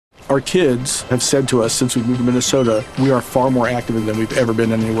Our kids have said to us since we moved to Minnesota, we are far more active than we've ever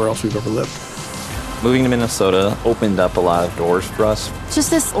been anywhere else we've ever lived. Moving to Minnesota opened up a lot of doors for us. Just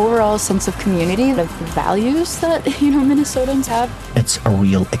this overall sense of community, of values that, Minnesotans have. It's a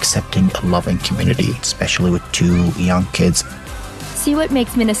real accepting, loving community, especially with 2 young kids. See what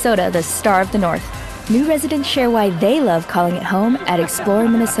makes Minnesota the star of the North. New residents share why they love calling it home at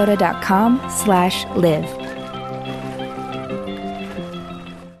exploreminnesota.com/live.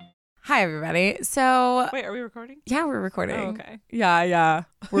 Hi, everybody. So... Wait, are we recording? Yeah, we're recording. Oh, okay. Yeah.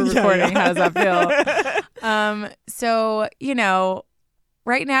 We're recording. How does that feel? So,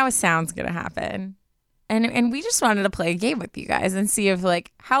 right now a sound's going to happen. And we just wanted to play a game with you guys and see if,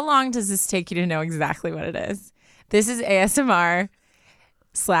 how long does this take you to know exactly what it is? This is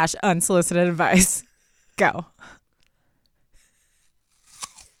ASMR/unsolicited advice. Go.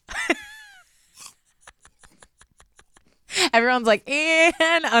 Everyone's like,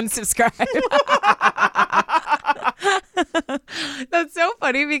 and unsubscribe. That's so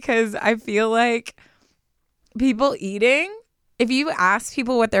funny because I feel like people eating, if you ask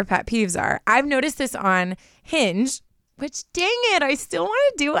people what their pet peeves are, I've noticed this on Hinge, which dang it, I still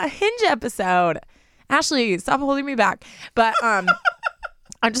want to do a Hinge episode. Ashley, stop holding me back. But I'm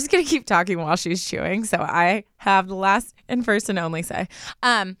just going to keep talking while she's chewing. So I have the last and first and only say.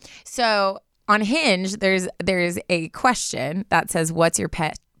 So on Hinge, there's a question that says, what's your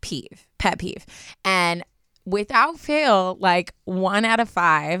pet peeve? And without fail, 1 out of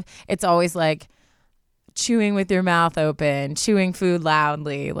 5, it's always chewing with your mouth open, chewing food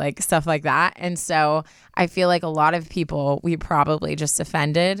loudly, stuff like that. And so I feel like a lot of people, we probably just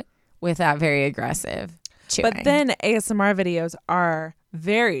offended with that very aggressive chewing. But then ASMR videos are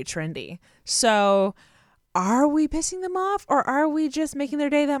very trendy. So are we pissing them off or are we just making their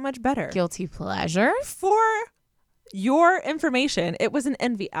day that much better? Guilty pleasure? For your information, it was an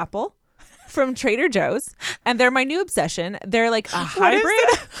envy apple from Trader Joe's, and they're my new obsession. They're a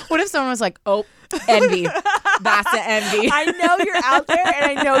hybrid. What if someone was like, oh, envy. That's the envy. I know you're out there,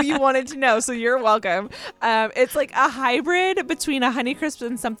 and I know you wanted to know, so you're welcome. It's a hybrid between a Honeycrisp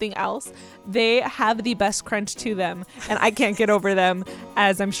and something else. They have the best crunch to them, and I can't get over them,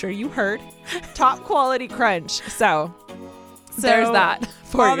 as I'm sure you heard. Top quality crunch. So there's that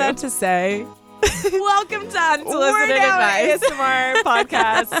for all you. that to say, welcome to Unsolicited Advice. ASMR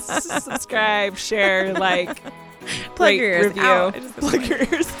podcast. Subscribe, share, Plug your ears review. out. Plug your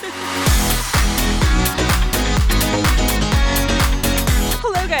ears.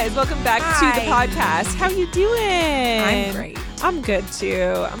 Hello, guys. Welcome back to the podcast. How you doing? I'm great. I'm good,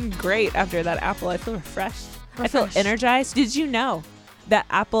 too. I'm great after that apple. I feel refreshed. I feel energized. Did you know that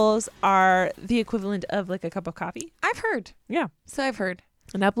apples are the equivalent of a cup of coffee? I've heard. Yeah. So I've heard.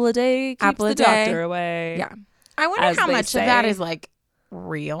 An apple a day keeps the doctor away. Yeah. I wonder as how they much say. of that is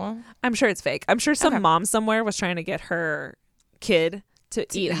real. I'm sure it's fake. I'm sure some mom somewhere was trying to get her kid to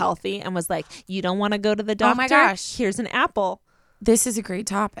eat healthy and was like, you don't want to go to the doctor? Oh my gosh. Here's an apple. This is a great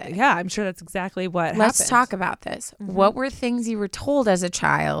topic. Yeah, I'm sure that's exactly what Let's happened. talk about this. Mm-hmm. What were things you were told as a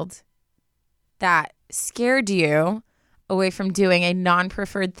child that scared you away from doing a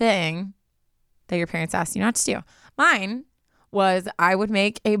non-preferred thing that your parents asked you not to do? Mine was I would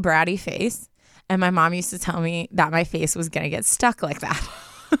make a bratty face, and my mom used to tell me that my face was going to get stuck like that.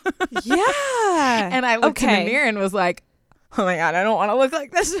 Yeah. And I looked in the mirror and was like, oh my God, I don't want to look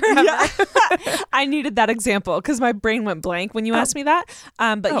like this forever. Yeah. I needed that example because my brain went blank when you asked me that.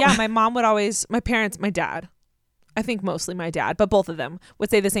 Yeah, my mom would always, my parents, my dad, I think mostly my dad, but both of them would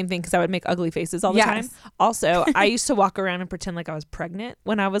say the same thing because I would make ugly faces all the time. Also, I used to walk around and pretend like I was pregnant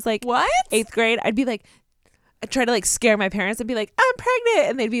when I was what? 8th grade. I'd be I'd try to scare my parents and be like, I'm pregnant.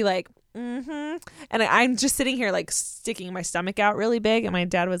 And they'd be like, mm-hmm. And I'm just sitting here sticking my stomach out really big. And my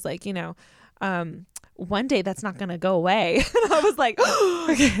dad was like, one day that's not going to go away. And I was like,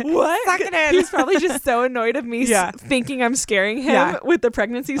 what? Suck it in. He's probably just so annoyed of me thinking I'm scaring him with the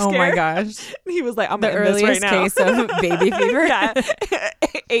pregnancy scare. Oh my gosh. He was like, I'm the earliest this right now. case of baby fever. Yeah.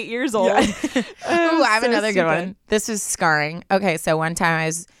 8 years old. Yeah. Ooh, I have another good one. This was scarring. Okay, so one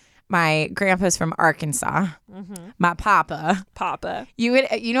time my grandpa's from Arkansas. Mm-hmm. My papa.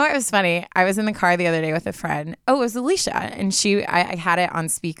 You know what was funny? I was in the car the other day with a friend. Oh, it was Alicia. And I had it on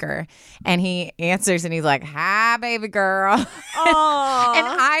speaker. And he answers and he's like, hi, baby girl. And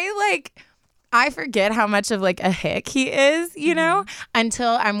I forget how much of a hick he is, know,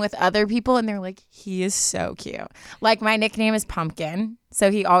 until I'm with other people and they're like, he is so cute. My nickname is Pumpkin.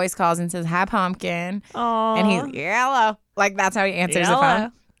 So he always calls and says, hi, Pumpkin. Aww. And he's yellow. That's how he answers the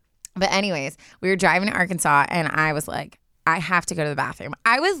phone. But anyways, we were driving to Arkansas and I was like, I have to go to the bathroom.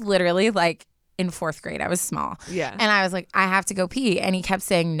 I was literally in 4th grade. I was small. Yeah. And I was like, I have to go pee. And he kept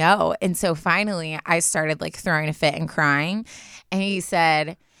saying no. And so finally I started like throwing a fit and crying. And he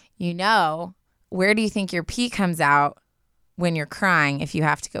said, where do you think your pee comes out when you're crying if you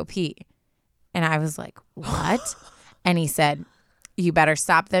have to go pee? And I was like, what? And he said, you better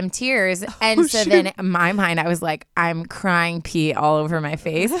stop them tears. And then in my mind, I was like, I'm crying pee all over my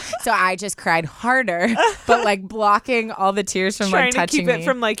face. So I just cried harder, but like blocking all the tears from Trying like touching to keep me. it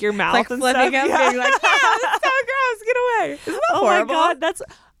from like your mouth like and flipping stuff. up, being like, that's so gross, get away. Isn't that horrible? My God, that's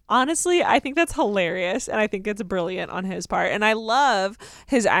honestly, I think that's hilarious, and I think it's brilliant on his part. And I love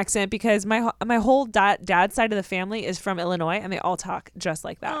his accent because my whole dad's side of the family is from Illinois, and they all talk just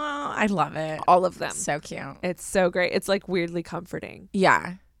like that. Oh, I love it. All of them. So cute. It's so great. It's like weirdly comforting.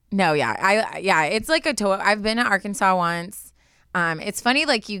 Yeah. No, yeah. It's like I've been to Arkansas once. It's funny,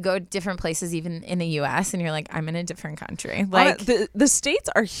 like you go different places even in the U.S. and you're like, I'm in a different country. Like the states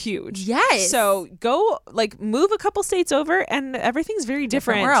are huge. Yes. So go move a couple states over and everything's very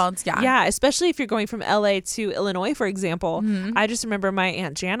different. Worlds. Yeah. Yeah. Especially if you're going from LA to Illinois, for example. Mm-hmm. I just remember my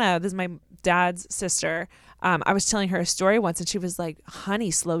Aunt Jana, this is my dad's sister. I was telling her a story once and she was like,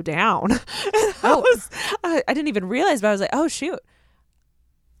 honey, slow down. I didn't even realize, but I was like, oh shoot.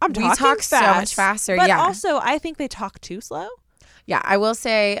 We talk so much faster. But yeah. also I think they talk too slow. Yeah, I will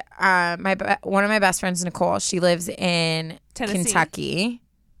say one of my best friends, Nicole, she lives in Tennessee. Kentucky.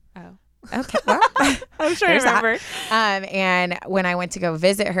 Oh. Okay. Well, I'm sure I remember. And when I went to go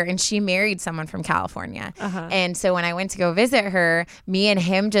visit her, and she married someone from California. Uh-huh. And so when I went to go visit her, me and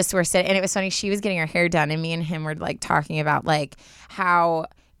him just were sitting, and it was funny. She was getting her hair done, and me and him were like talking about like how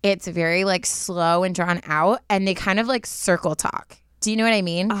it's very like slow and drawn out, and they kind of like circle talk. Do you know what I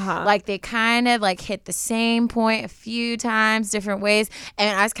mean? Uh-huh. Like they kind of like hit the same point a few times, different ways.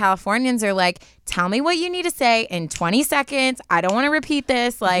 And as Californians are like, tell me what you need to say in 20 seconds. I don't want to repeat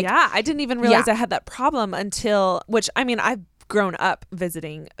this. Like, yeah, I didn't even realize I had that problem until, which I mean, I've grown up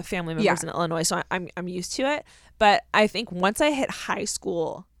visiting family members in Illinois, so I'm used to it. But I think once I hit high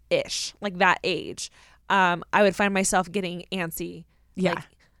school-ish, like that age, I would find myself getting antsy. Yeah. Like,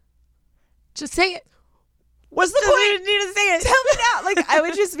 just say it. What's the point? You need to say it. Tell me now. Like I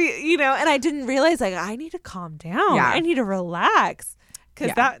would just be, and I didn't realize like I need to calm down. Yeah. I need to relax.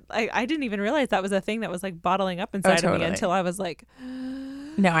 Because I didn't even realize that was a thing that was like bottling up inside of me until I was like,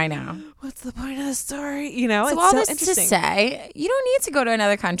 no, I know. What's the point of the story? So it's all so this interesting. to say, you don't need to go to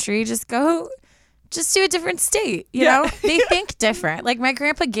another country. Just to a different state. You know, they think different. Like my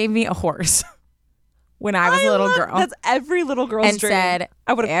grandpa gave me a horse when I was a little girl. That's every little girl's and dream. said,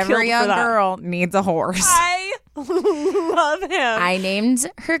 I would have every killed young for that. girl needs a horse. I love him. I named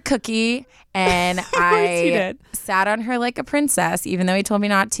her Cookie, and you I did. sat on her like a princess, even though he told me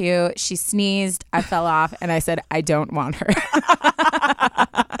not to. She sneezed, I fell off, and I said, I don't want her.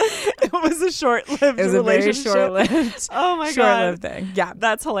 It was a short-lived It was a very relationship. short-lived, Oh my god, short-lived thing. Yeah,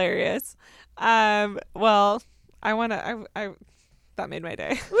 that's hilarious. Well, I want to. I that made my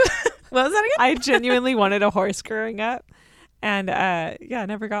day. what was that again? I genuinely wanted a horse growing up, and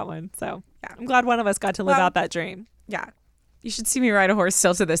never got one. So I'm glad one of us got to live out that dream. Yeah. You should see me ride a horse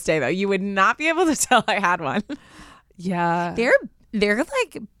still to this day, though. You would not be able to tell I had one. Yeah, they're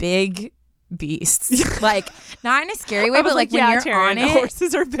like big beasts. Like not in a scary way, I was but like when you're Taryn, on it,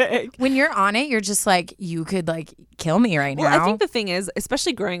 horses are big. when you're on it, you're just like you could like kill me right now. Well, I think the thing is,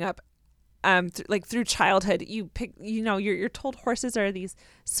 especially growing up, through childhood, you pick, you're told horses are these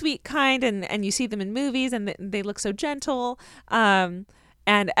sweet kind, and you see them in movies, and they look so gentle.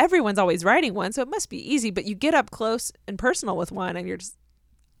 And everyone's always riding one, so it must be easy. But you get up close and personal with one, and you're just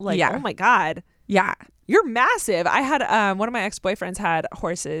like, oh my god, yeah. you're massive. I had one of my ex-boyfriends had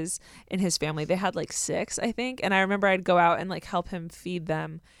horses in his family. They had like 6, I think, and I remember I'd go out and like help him feed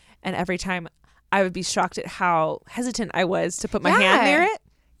them, and every time I would be shocked at how hesitant I was to put my hand near it.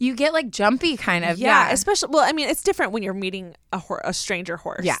 You get like jumpy kind of. Yeah, especially, well, I mean, it's different when you're meeting a stranger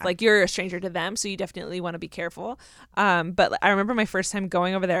horse. Yeah. Like you're a stranger to them, so you definitely want to be careful. But I remember my first time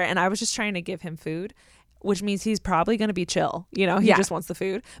going over there, and I was just trying to give him food, which means he's probably going to be chill. He just wants the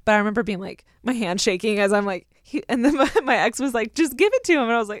food. But I remember being like, my hand shaking as I'm like, and then my ex was like, just give it to him.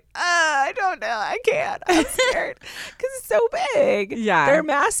 And I was like, I don't know. I can't. I'm scared because it's so big. Yeah. They're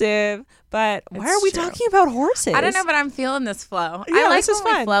massive. But why are we talking about horses? I don't know, but I'm feeling this flow. Yeah, I like this is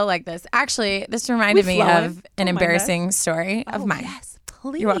when we fun. flow like this. Actually, this reminded me of an Don't mind embarrassing story of mine. Yes,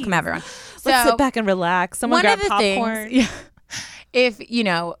 please. You're welcome, everyone. Let's So, sit back and relax. Someone one grab of the popcorn. things, if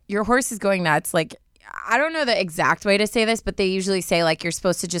your horse is going nuts, like I don't know the exact way to say this, but they usually say like you're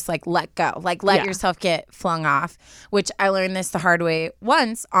supposed to just like let go, like let yourself get flung off, which I learned this the hard way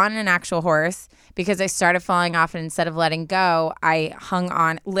once on an actual horse because I started falling off, and instead of letting go, I hung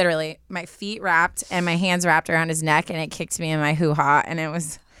on, literally my feet wrapped and my hands wrapped around his neck, and it kicked me in my hoo-ha, and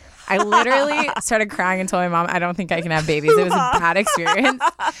I literally started crying and told my mom, I don't think I can have babies. It was a bad experience.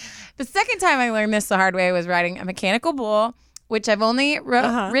 The second time I learned this the hard way was riding a mechanical bull, which I've only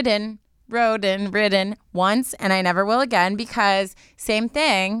ridden once, and I never will again because same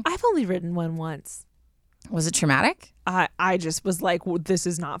thing. I've only ridden one once. Was it traumatic? I just was like, well, this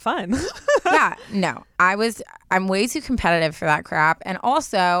is not fun. Yeah, no. I'm way too competitive for that crap. And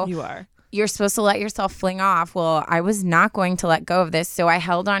also, You are. You're supposed to let yourself fling off. Well, I was not going to let go of this, so I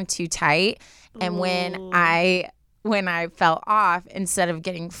held on too tight. And when I fell off, instead of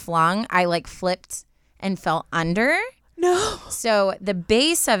getting flung, I like flipped and fell under. No. So the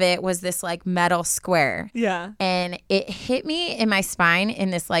base of it was this like metal square. Yeah. And it hit me in my spine in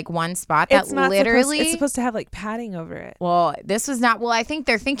this like one spot that It's not literally. it's supposed to have like padding over it. Well, this was not. Well, I think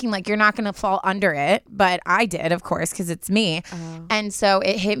they're thinking like you're not going to fall under it, but I did, of course, because it's me. Oh. And so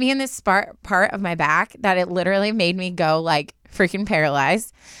it hit me in this part of my back that it literally made me go like freaking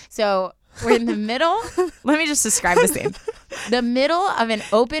paralyzed. So we're in the middle. Let me just describe the scene. The middle of an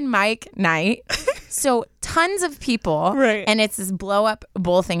open mic night. So tons of people. Right. And it's this blow up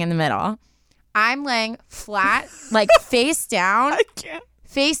bull thing in the middle. I'm laying flat, like face down. I can't.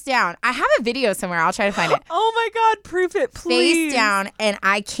 Face down. I have a video somewhere. I'll try to find it. Oh my God, proof it, please. Face down, and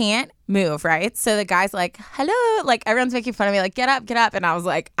I can't move, right? So the guy's like, hello. Like, everyone's making fun of me, like, get up, get up. And I was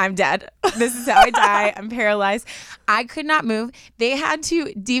like, I'm dead. This is how I die. I'm paralyzed. I could not move. They had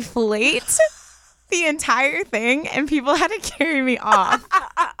to deflate the entire thing, and people had to carry me off.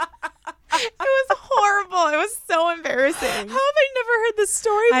 It was horrible. It was so embarrassing. How have I never heard this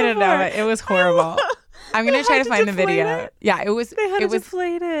story before? I don't know, but it was horrible. I'm going to try to find the deflate video. it? Yeah, it was They had it to was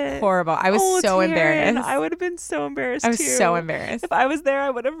deflate it. horrible. I was so Taryn, embarrassed. I would have been so embarrassed I was too. so embarrassed. If I was there, I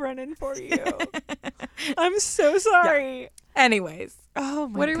would have run in for you. I'm so sorry. Anyways, Oh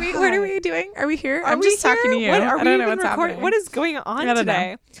my what God. are we doing? Are we here? Are I'm we just talking to here? you. What, are I we don't know even what's recording? happening. What is going on I don't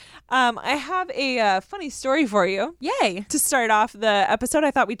today? I have a funny story for you. Yay. To start off the episode,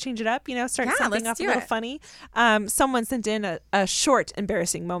 I thought we'd change it up, start Yeah, something let's off a do little it. funny. Someone sent in a short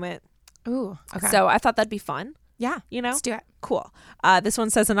embarrassing moment. Ooh, okay. So I thought that'd be fun. yeah, let's do it. Cool. This one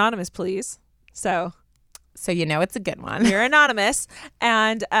says anonymous, please. So So you know it's a good one. you're anonymous.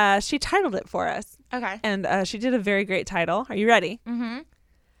 And she titled it for us. Okay. And she did a very great title. Are you ready? Mm-hmm.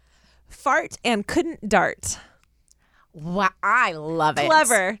 Fart and couldn't dart. Wow, I love it.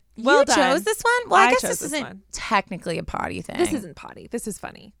 Clever. Well you done. chose this one? Well, I guess chose this this isn't one. technically a potty thing. This isn't potty. This is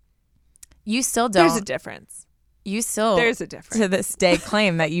funny. You still don't. There's a difference. You still There's a difference. to this day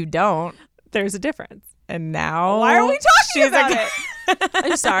claim that you don't. There's a difference. And now Why are we talking she's about like- it?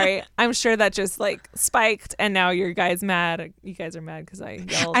 I'm sorry. I'm sure that just like spiked, and now you guys mad. You guys are mad because I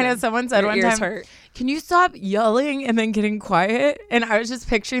yelled. I know and someone said your one ears time, hurt. "Can you stop yelling and then getting quiet?" And I was just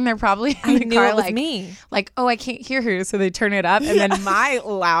picturing they're probably in I the knew car it was like, me. like, "Oh, I can't hear her," so they turn it up, and then my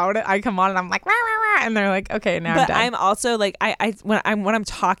loud, I come on and I'm like, rah, rah, rah, and they're like, "Okay, now I'm But done." I'm also like when I'm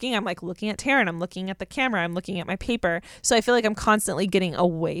talking, I'm like looking at Taryn, I'm looking at the camera, I'm looking at my paper. So I feel like I'm constantly getting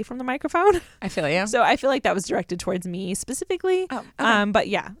away from the microphone. I feel you. So I feel like that was directed towards me specifically. Oh, okay. But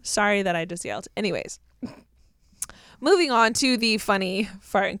yeah, sorry that I just yelled. Anyways, moving on to the funny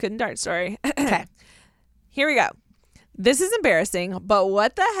fart and couldn't dart story. Okay. Here we go. This is embarrassing, but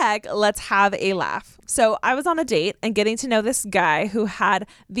what the heck? Let's have a laugh. So I was on a date and getting to know this guy who had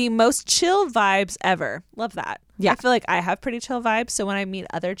the most chill vibes ever. Love that. Yeah. I feel like I have pretty chill vibes. So when I meet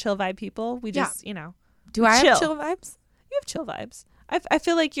other chill vibe people, we just, Do I chill. have chill vibes? You have chill vibes. I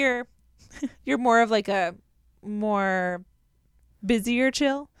feel like you're more of like a more busier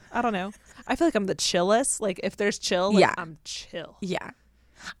chill. I don't know. I feel like I'm the chillest. Like if there's chill, like, Yeah. I'm chill. Yeah.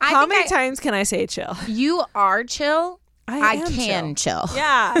 How many times can I say chill? You are chill. I am can chill.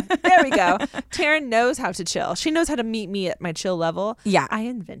 Yeah, there we go. Taryn knows how to chill. She knows how to meet me at my chill level. Yeah. I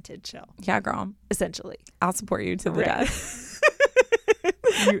invented chill, Yeah, girl. essentially. I'll support you to the Right. death.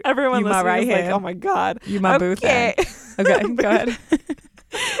 Everyone you my listening right is like, hand. oh my God. You my boo Okay. Okay, go ahead.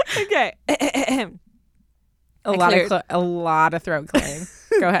 Okay. A lot of throat clearing.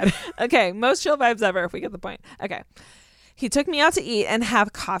 Go ahead. Okay, most chill vibes ever, if we get the point. Okay. He took me out to eat and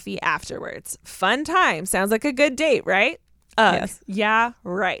have coffee afterwards. Fun time. Sounds like a good date, right? Yes. Yeah,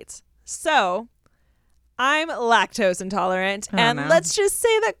 right. So, I'm lactose intolerant, Oh, and no. let's just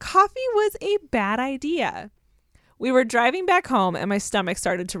say that coffee was a bad idea. We were driving back home, and my stomach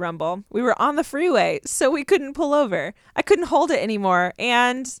started to rumble. We were on the freeway, so we couldn't pull over. I couldn't hold it anymore,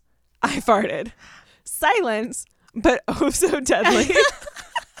 and I farted. Silence, but oh so deadly.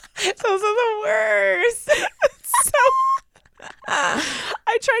 Those are the worst. So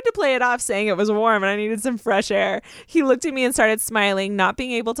I tried to play it off saying it was warm and I needed some fresh air. He looked at me and started smiling, not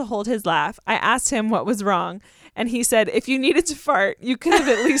being able to hold his laugh. I asked him what was wrong. And he said, if you needed to fart, you could have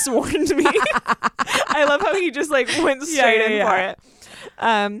at least warned me. I love how he just like went straight in for it.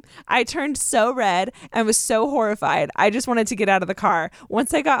 I turned so red and was so horrified. I just wanted to get out of the car.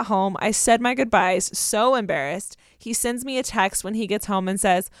 Once I got home, I said my goodbyes, so embarrassed. He sends me a text when he gets home and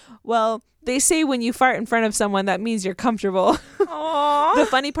says, well, they say when you fart in front of someone, that means you're comfortable. The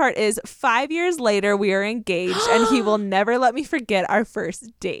funny part is 5 years later, we are engaged and he will never let me forget our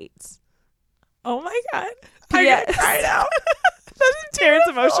first date. Oh my God. I'm gonna cry now. Taryn's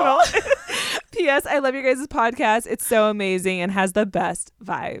emotional. P.S. I love your guys' podcast. It's so amazing and has the best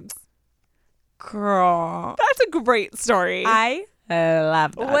vibes. Girl. That's a great story. I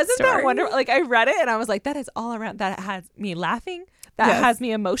love that. Wasn't story. that wonderful? Like, I read it and I was like, that is all around. That has me laughing. That has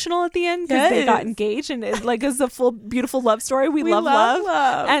me emotional at the end because they got engaged and it like is a full beautiful love story. We love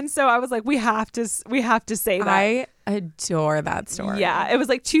love. And so I was like, we have to say that. I adore that story. Yeah, it was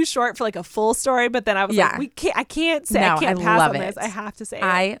like too short for like a full story, but then I was like, I can't pass on this. I have to say it.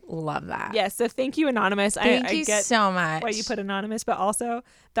 I love that. Yeah, so thank you, Anonymous. Thank you get so much. why you put Anonymous, but also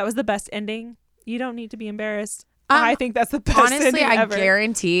that was the best ending. You don't need to be embarrassed. I think that's the best honestly, ending ever. I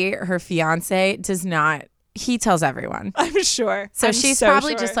guarantee her fiance does not. He tells everyone. I'm sure. So she's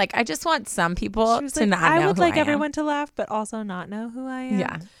probably just like, I just want some people to not know I would who like I am. everyone to laugh, but also not know who I am.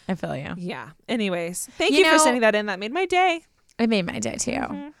 Yeah, I feel you. Yeah. Anyways, thank you for sending that in. That made my day. It made my day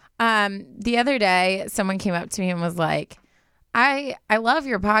too. The other day, someone came up to me and was like, I love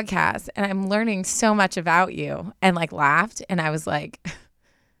your podcast and I'm learning so much about you, and like laughed. And I was like,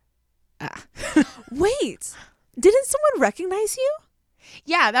 Wait, didn't someone recognize you?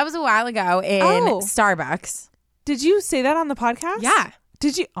 yeah, that was a while ago in Starbucks. Did you say that on the podcast? Yeah.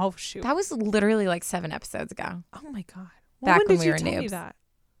 Did you? Oh, shoot. That was literally like 7 episodes ago. Oh, my God. Back when when did we you were tell me noobs. that?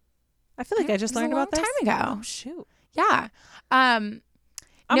 I feel like I just learned about this. Time ago. Oh, shoot. Yeah. I'm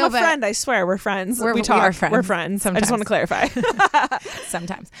a friend. I swear. We're friends. We talk. We are friends. We're friends. Sometimes. I just want to clarify.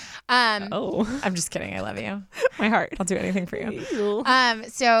 Sometimes. Oh. I'm just kidding. I love you. My heart. I'll do anything for you. Ew.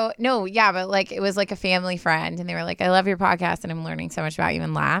 So no, yeah, but like it was like a family friend and they were like, I love your podcast and I'm learning so much about you,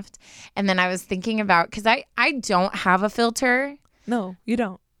 and laughed. And then I was thinking about, because I don't have a filter. No, you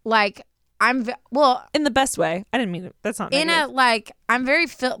don't. Like I'm in the best way. I didn't mean it. That's not in negative. a like I'm very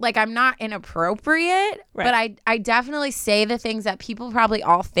like I'm not inappropriate, Right. but I definitely say the things that people probably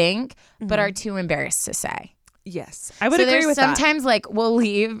all think but are too embarrassed to say. Yes, I would So agree there's with that. sometimes like we'll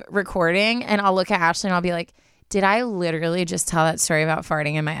leave recording and I'll look at Ashley and I'll be like, did I literally just tell that story about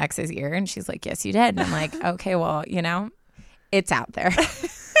farting in my ex's ear? And she's like, yes, you did. And I'm like, okay, well, it's out there.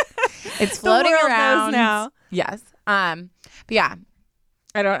 It's floating the world around knows now. Yes. But yeah,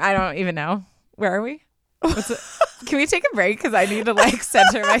 I don't even know. Where are we? Can we take a break? Because I need to like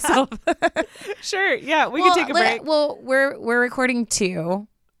center myself. Sure. Yeah, we can take a break. Well, we're recording 2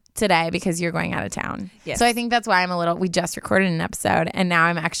 today because you're going out of town. Yes. So I think that's why we just recorded an episode and now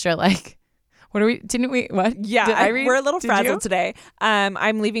I'm extra like, what Yeah, we're a little Did frazzled you? today.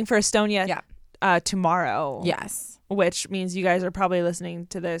 I'm leaving for Estonia tomorrow. Yes. Which means you guys are probably listening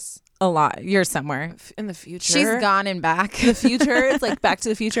to this A lot. You're somewhere. in the future. She's gone and back. The future. It's like Back to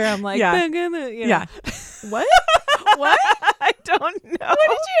the Future. I'm like, Yeah. back in the, Yeah. What? What? I don't know.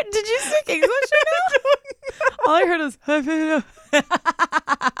 What Did you speak English right now? All I heard was I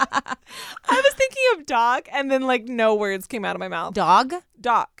was thinking of Doc, and then like no words came out of my mouth. dog.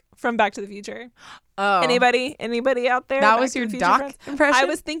 Doc from Back to the Future. Oh, Anybody out there? That Back was to your the Future Doc friends? impression? I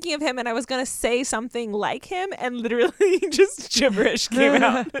was thinking of him, and I was gonna say something like him, and literally just gibberish came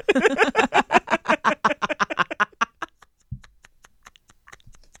out.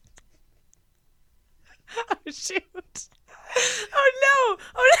 Oh shoot! Oh no!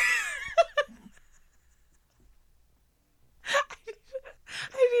 Oh no!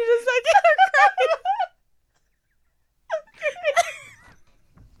 I need a second to cry.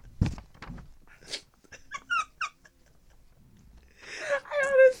 I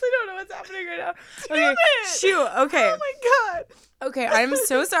honestly don't know what's happening right now. Okay, shoot. Okay. Oh my god! Okay, I'm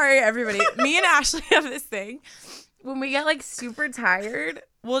so sorry, everybody. Me and Ashley have this thing. When we get like super tired,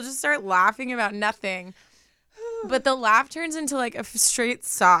 we'll just start laughing about nothing. But the laugh turns into like a straight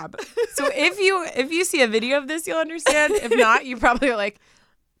sob. So if you see a video of this, you'll understand. If not, you probably are like,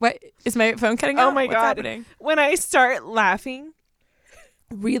 what? Is my phone cutting out? Oh my What's god! happening? When I start laughing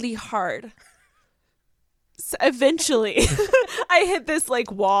really hard, eventually I hit this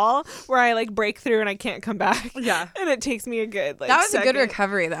like wall where I like break through and I can't come back. Yeah. And it takes me a good like That was second. a good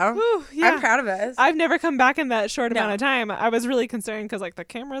recovery though. Whew, yeah. I'm proud of us. I've never come back in that short amount of time. I was really concerned because like the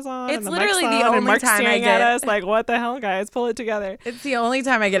camera's on. It's and the literally mic's the on, and only Mark's time I staring get at us like, what the hell, guys? Pull it together. It's the only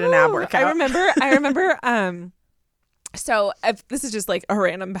time I get an ab workout. I remember so this is just like a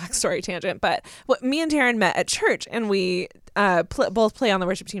random backstory tangent, but me and Taryn met at church and we both play on the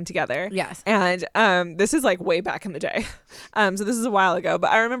worship team together. Yes. And this is like way back in the day. So this is a while ago,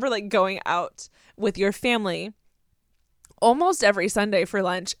 but I remember like going out with your family almost every Sunday for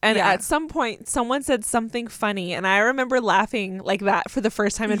lunch. And at some point someone said something funny and I remember laughing like that for the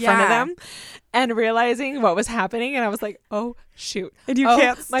first time in front of them and realizing what was happening. And I was like, oh shoot. And you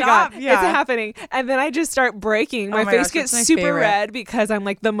can't stop. My God, it's happening. And then I just start breaking. My face gets super red because I'm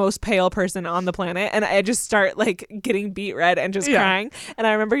like the most pale person on the planet. And I just start like getting beet red and just crying. And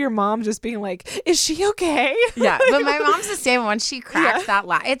I remember your mom just being like, is she okay? Yeah. But my mom's the same. When she cracks that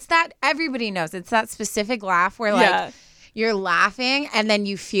laugh, it's that everybody knows. It's that specific laugh where like you're laughing and then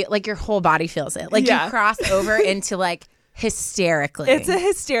you feel like your whole body feels it. Like you cross over into like hysterically. It's a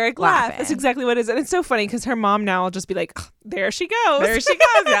hysteric laugh. That's exactly what it is. And it's so funny because her mom now will just be like, oh, there she goes. There she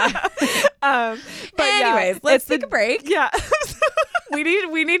goes. Yeah. But anyways, let's take a break. Yeah.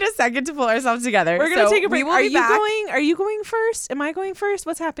 we need a second to pull ourselves together. We're going to take a break. Are you going first? Am I going first?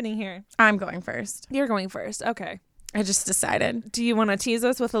 What's happening here? I'm going first. You're going first. Okay. I just decided. Do you want to tease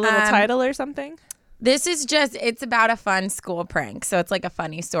us with a little title or something? This is it's about a fun school prank. So it's like a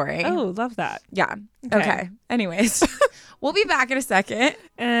funny story. Oh, love that. Yeah. Okay. Anyways, we'll be back in a second.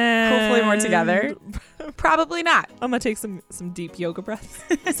 And hopefully more together. Probably not. I'm going to take some deep yoga breaths.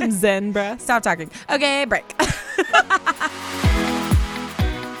 Some Zen breaths. Stop talking. Okay, break.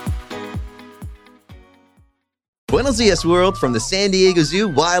 Buenos dias, world, from the San Diego Zoo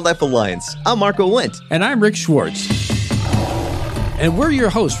Wildlife Alliance. I'm Marco Wendt. And I'm Rick Schwartz. And we're your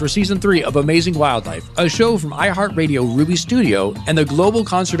hosts for Season 3 of Amazing Wildlife, a show from iHeartRadio Ruby Studio and the global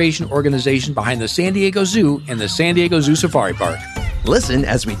conservation organization behind the San Diego Zoo and the San Diego Zoo Safari Park. Listen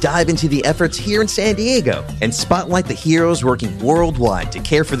as we dive into the efforts here in San Diego and spotlight the heroes working worldwide to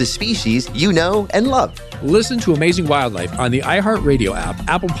care for the species you know and love. Listen to Amazing Wildlife on the iHeartRadio app,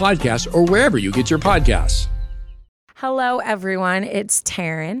 Apple Podcasts, or wherever you get your podcasts. Hello, everyone. It's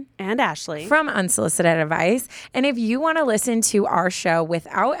Taryn and Ashley from Unsolicited Advice. And if you want to listen to our show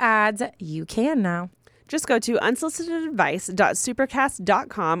without ads, you can now. Just go to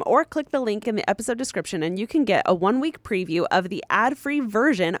unsolicitedadvice.supercast.com or click the link in the episode description and you can get a 1-week preview of the ad-free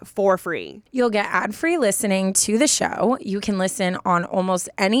version for free. You'll get ad-free listening to the show. You can listen on almost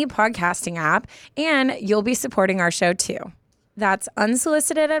any podcasting app, and you'll be supporting our show too. That's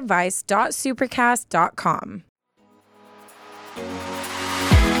unsolicitedadvice.supercast.com.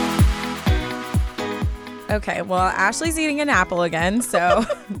 Okay, well, Ashley's eating an apple again, so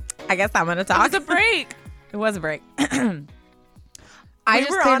I guess I'm going to talk. It was a break. It was a break. I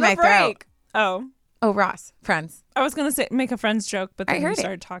just cleared my throat. Oh, Ross, Friends. I was going to say make a Friends joke, but then you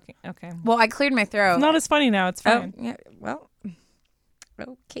started talking. Okay. Well, I cleared my throat. It's not as funny now. It's fine. Oh, yeah, well,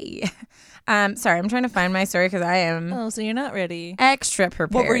 okay. Sorry, I'm trying to find my story because I am. Oh, so you're not ready. Extra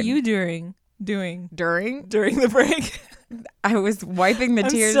prepared. What were you doing during the break? I was wiping the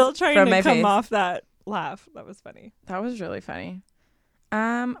tears still trying from to my come face. off that laugh. That was funny. That was really funny.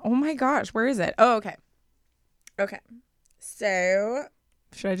 Oh my gosh, where is it? Oh, okay. So,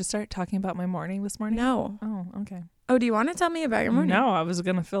 should I just start talking about my morning this morning? No. Oh, okay. Oh, do you want to tell me about your morning? No, I was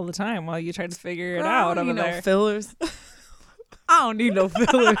gonna fill the time while you tried to figure it out over there. No fillers. I don't need no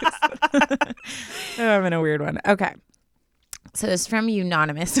fillers. I'm in a weird one. Okay. So this is from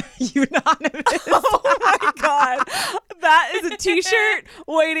Unanimous. Oh my God. That is a t-shirt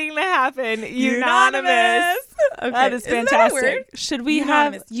waiting to happen. Unanimous. Okay. That is fantastic. Should we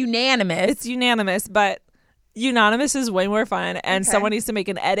have unanimous? It's unanimous, but unanimous is way more fun, and someone needs to make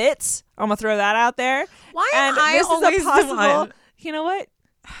an edit. I'm gonna throw that out there. Why am I always the one? You know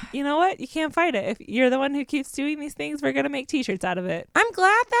what? You can't fight it. If you're the one who keeps doing these things, we're gonna make t-shirts out of it. I'm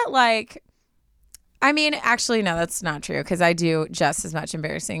glad that actually, no, that's not true because I do just as much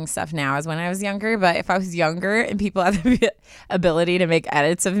embarrassing stuff now as when I was younger. But if I was younger and people had the ability to make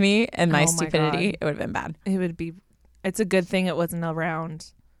edits of me and my stupidity, it would have been bad. It's a good thing it wasn't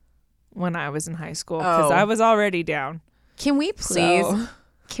around when I was in high school because I was already down. Can we please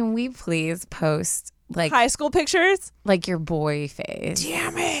post high school pictures? Like your boy face.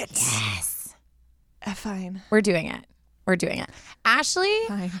 Damn it. Yes. Fine. We're doing it. Ashley,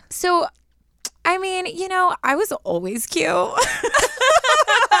 fine. So I mean, I was always cute. Not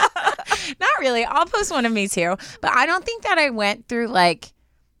really. I'll post one of me too. But I don't think that I went through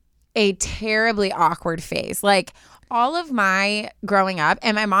a terribly awkward face. Like all of my growing up,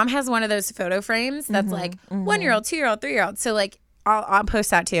 and my mom has one of those photo frames that's like 1-year-old, 2-year-old, 3-year-old. So like I'll post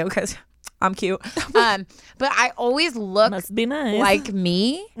that too because I'm cute. But I always look Must be nice. like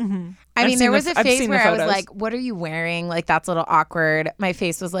me. I mean, there was a phase where I was like, what are you wearing? Like, that's a little awkward. My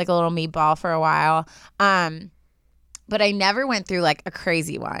face was like a little meatball for a while. But I never went through like a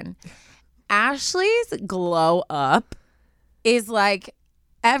crazy one. Ashley's glow up is like,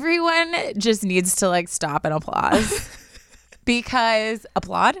 everyone just needs to like stop and applause. Because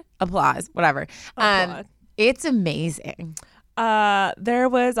applause, whatever. It's amazing. There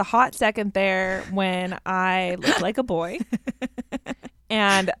was a hot second there when I looked like a boy.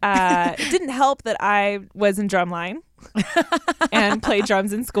 And it didn't help that I was in drumline and played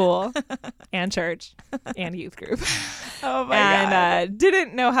drums in school and church and youth group. Oh my God. And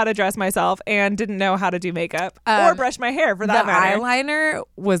didn't know how to dress myself and didn't know how to do makeup or brush my hair for that matter. The eyeliner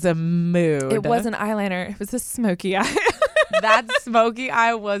was a mood. It wasn't eyeliner. It was a smoky eye. That smoky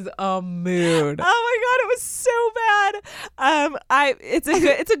eye was a mood. Oh my God, it was so bad.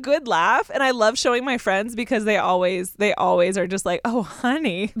 It's a good laugh, and I love showing my friends because they always are just like, oh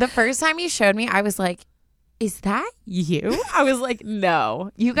honey. The first time you showed me, I was like, is that you? I was like, no.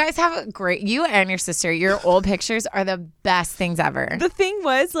 You guys have a great, you and your sister, your old pictures are the best things ever. The thing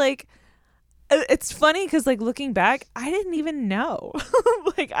was like, it's funny because like looking back, I didn't even know.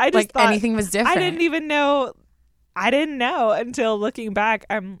 Like I just like thought anything was different. I didn't even know. I didn't know until looking back.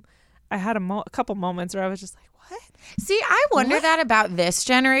 I had a couple moments where I was just like, what? See, I wonder that about this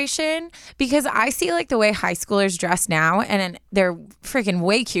generation because I see like the way high schoolers dress now and they're freaking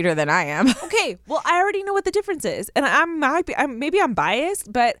way cuter than I am. Okay, well, I already know what the difference is. And maybe I'm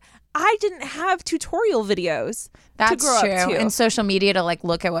biased, but I didn't have tutorial videos to grow up to. And social media to like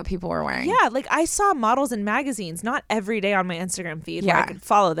look at what people were wearing. Yeah, like I saw models in magazines, not every day on my Instagram feed where I could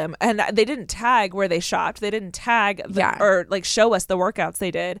follow them. And they didn't tag where they shopped. They didn't tag or like show us the workouts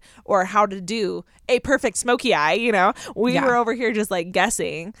they did or how to do a perfect smoky eye, you know? We were over here just like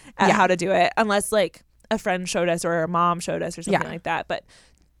guessing at how to do it unless like a friend showed us or a mom showed us or something like that. But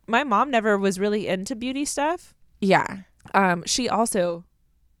my mom never was really into beauty stuff. Yeah. She also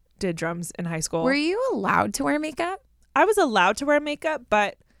did drums in high school. Were you allowed to wear makeup? I was allowed to wear makeup,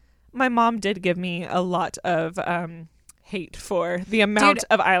 but my mom did give me a lot of hate for the amount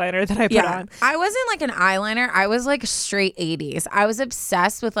of eyeliner that I put on. I wasn't like an eyeliner. I was like straight 80s. I was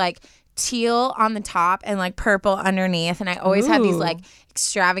obsessed with like teal on the top and like purple underneath. And I always had these like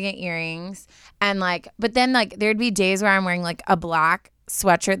extravagant earrings. And like, but then like there'd be days where I'm wearing like a black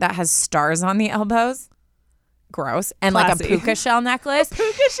sweatshirt that has stars on the elbows. Gross. And Classy. Like a puka shell necklace.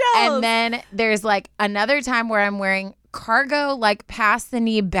 Puka shells. And then there's like another time where I'm wearing cargo, like past the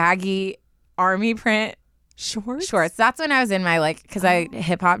knee baggy army print shorts. That's when I was in my like, because I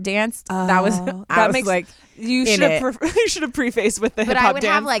hip hop danced. That was like you should have prefaced with the hip hop dance. But I would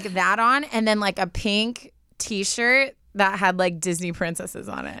have like that on and then like a pink t-shirt that had like Disney princesses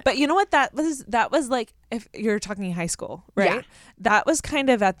on it. But you know what that was? That was like, if you're talking high school, right? Yeah. That was kind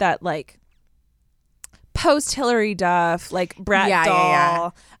of at that like post Hillary Duff, like Brat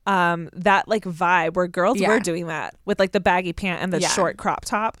doll, that like vibe where girls were doing that with like the baggy pant and the short crop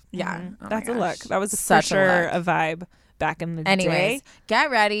top. Yeah. Oh that's a look. That was such for sure a vibe back in the day. Anyways,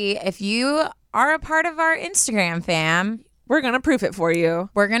 get ready. If you are a part of our Instagram fam, we're gonna proof it for you.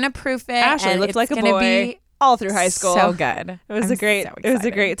 We're gonna proof it. Ashley looked like a boy all through high school. So good. It was it was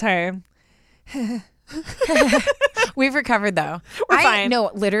a great time. We've recovered though. We're fine.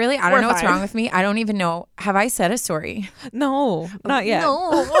 No, literally, I don't know what's wrong with me. I don't even know. Have I said a story? No, not yet. No.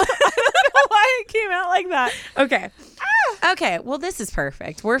 I don't know why it came out like that. Okay. Okay. Well, this is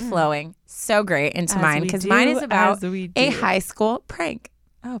perfect. We're flowing so great into mine because mine is about a high school prank.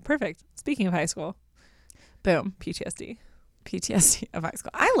 Oh, perfect. Speaking of high school, boom, PTSD of high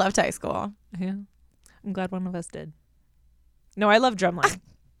school. I loved high school. Yeah, I'm glad one of us did. No, I love drumline.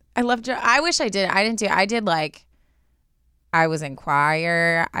 I wish I did. I didn't do. I did like. I was in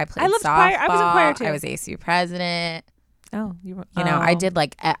choir. I played softball. Choir. I was in choir too. I was ASU president. Oh, you were. You know, I did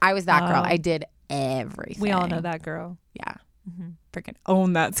like. I was that girl. I did everything. We all know that girl. Yeah. Freaking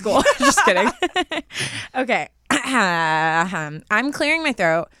own that school. Just kidding. Okay. I'm clearing my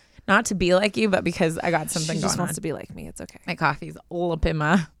throat. Not to be like you, but because I got something going on. She just wants to be like me. It's okay. My coffee's all up in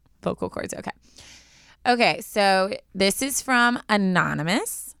my vocal cords. Okay. So this is from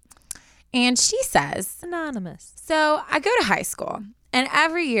Anonymous. And she says, Anonymous. So I go to high school and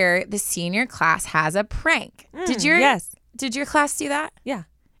every year the senior class has a prank. Did your class do that? Yeah.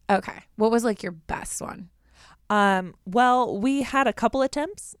 Okay. What was like your best one? Well, we had a couple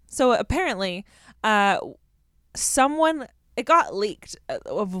attempts. So apparently, someone it got leaked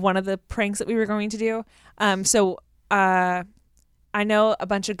of one of the pranks that we were going to do. I know a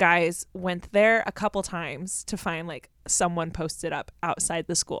bunch of guys went there a couple times to find like someone posted up outside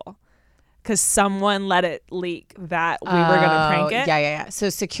the school because someone let it leak that we were going to prank it. Yeah.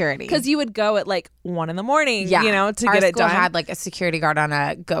 So security. Because you would go at like 1 a.m, to Our get it done. Our school had like a security guard on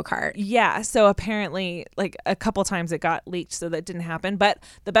a go-kart. Yeah. So apparently like a couple times it got leaked, so that didn't happen. But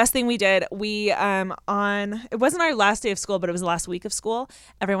the best thing we did, it wasn't our last day of school, but it was the last week of school.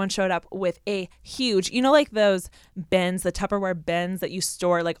 Everyone showed up with a huge, like those bins, the Tupperware bins that you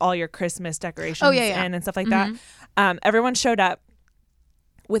store like all your Christmas decorations in and stuff like that. Everyone showed up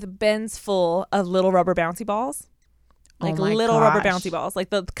with bins full of little rubber bouncy balls, like rubber bouncy balls, like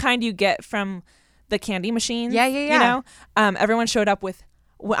the kind you get from the candy machines. Yeah. Everyone showed up with,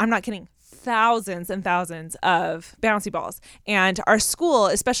 I'm not kidding, thousands and thousands of bouncy balls. And our school,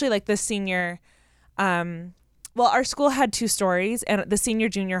 especially like the senior, our school had 2 stories, and the senior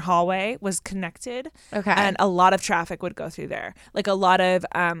junior hallway was connected. Okay. And a lot of traffic would go through there. Like a lot of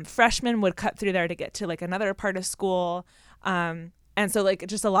freshmen would cut through there to get to like another part of school. And so like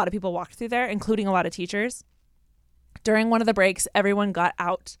just a lot of people walked through there, including a lot of teachers. During one of the breaks, everyone got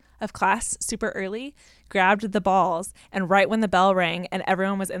out of class super early, grabbed the balls, and right when the bell rang and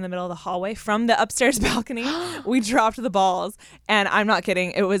everyone was in the middle of the hallway from the upstairs balcony, we dropped the balls. And I'm not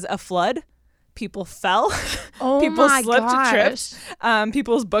kidding. It was a flood. People fell. People slipped and tripped.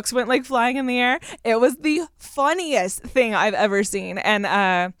 People's books went like flying in the air. It was the funniest thing I've ever seen.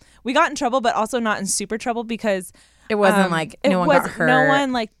 And we got in trouble, but also not in super trouble because it wasn't like no one got hurt. No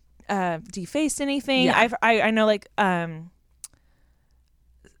one like defaced anything. Yeah. I know like I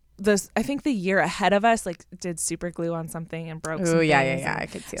think the year ahead of us like did super glue on something and broke some things. Yeah. I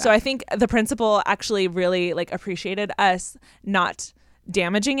could see that. So I think the principal actually really like appreciated us not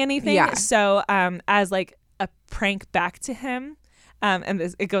damaging anything. Yeah. So as like a prank back to him,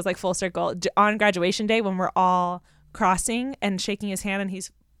 it goes like full circle on graduation day when we're all crossing and shaking his hand and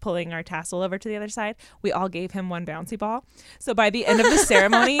he's pulling our tassel over to the other side, we all gave him 1 bouncy ball. So by the end of the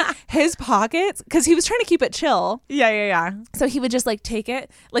ceremony, his pockets, because he was trying to keep it chill. Yeah. So he would just like take it.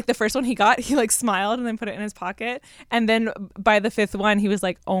 Like the first one he got, he like smiled and then put it in his pocket. And then by the 5th one, he was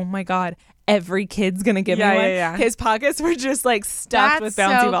like, oh my God, every kid's going to give me one. Yeah. His pockets were just like stuffed with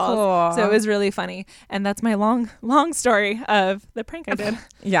bouncy balls. Cool. So it was really funny. And that's my long story of the prank I did.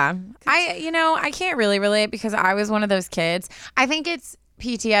 Yeah. I can't really relate because I was one of those kids. I think it's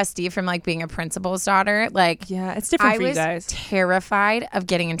PTSD from like being a principal's daughter. Like, yeah, it's different for you guys. I was terrified of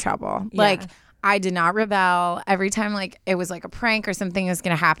getting in trouble. Yeah. Like, I did not rebel. Every time like it was like a prank or something was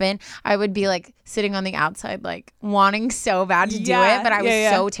going to happen, I would be like sitting on the outside, like wanting so bad to do it. But I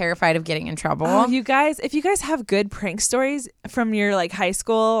was so terrified of getting in trouble. Oh, you guys, if you guys have good prank stories from your like high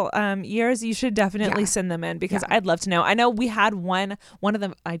school years, you should definitely send them in because I'd love to know. I know we had one of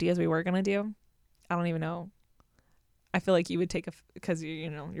the ideas we were going to do. I don't even know. I feel like you would take because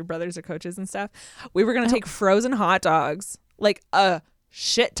your brothers are coaches and stuff. We were going to take frozen hot dogs, like a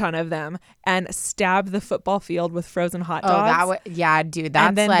shit ton of them, and stab the football field with frozen hot dogs. Dude, that's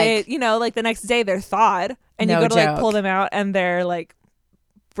and then like, they, like the next day they're thawed and you go to like pull them out and they're like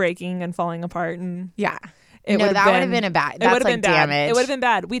breaking and falling apart and that would have been a bad. That's like damage. It would have been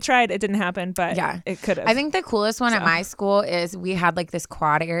bad. We tried. It didn't happen, but it could have. I think the coolest one at my school is we had like this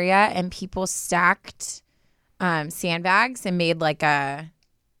quad area and people stacked sandbags and made like a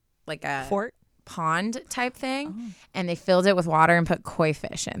fort pond type thing, and they filled it with water and put koi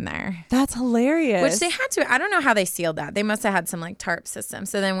fish in there. That's hilarious. Which they had to. I don't know how they sealed that. They must have had some like tarp system.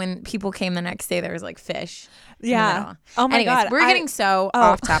 So then when people came the next day, there was like fish. Yeah. Oh my God. We're getting so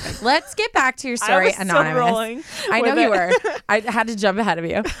off topic. Let's get back to your story, Anonymous. I know you were. I had to jump ahead of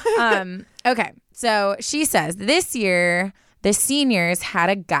you. Okay. So she says this year, the seniors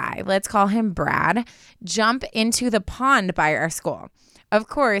had a guy, let's call him Brad, jump into the pond by our school. Of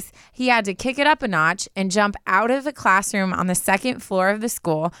course, he had to kick it up a notch and jump out of the classroom on the 2nd floor of the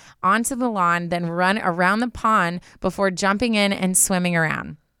school onto the lawn, then run around the pond before jumping in and swimming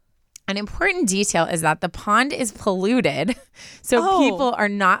around. An important detail is that the pond is polluted, so people are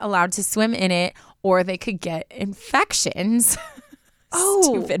not allowed to swim in it or they could get infections.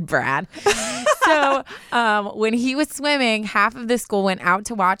 Stupid Brad. So when he was swimming, half of the school went out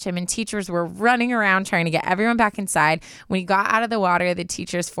to watch him and teachers were running around trying to get everyone back inside. When he got out of the water, the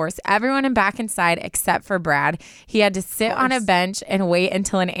teachers forced everyone back inside except for Brad. He had to sit on a bench and wait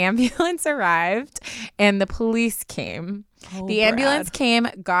until an ambulance arrived and the police came. The ambulance came,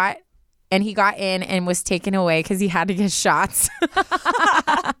 and he got in and was taken away because he had to get shots.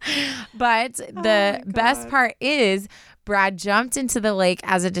 But the best part is Brad jumped into the lake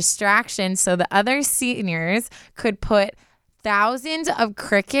as a distraction so the other seniors could put thousands of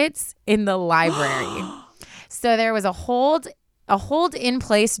crickets in the library. So there was a hold in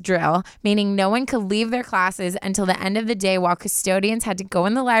place drill, meaning no one could leave their classes until the end of the day while custodians had to go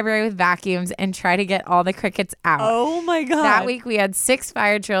in the library with vacuums and try to get all the crickets out. Oh my God. That week we had 6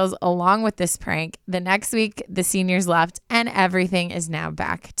 fire drills along with this prank. The next week the seniors left and everything is now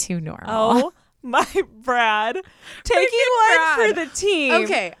back to normal. Oh my Brad. Taking one for the team.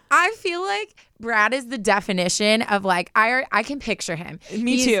 Okay, I feel like Brad is the definition of like, I can picture him.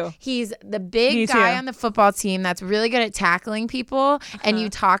 Me too. He's the big guy on the football team that's really good at tackling people, and you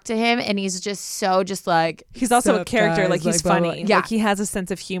talk to him and he's just like, he's also a character, like he's funny. Blah, blah. Yeah. Like he has a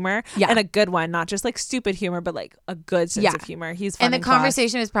sense of humor, and a good one, not just like stupid humor, but like a good sense of humor. He's fun. And the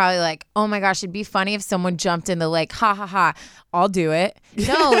conversation is probably like, oh my gosh, it'd be funny if someone jumped in the lake, ha ha ha, I'll do it.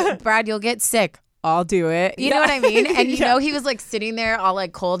 No, Brad, you'll get sick. I'll do it. You know what I mean? And you know, he was like sitting there all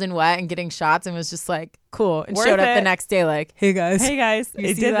like cold and wet and getting shots and was just like, cool. And showed up the next day like, hey guys.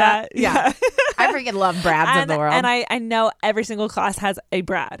 You did that. Yeah. I freaking love Brads of the world. And I know every single class has a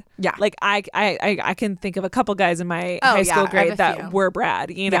Brad. Yeah. Like I can think of a couple guys in my high school grade that were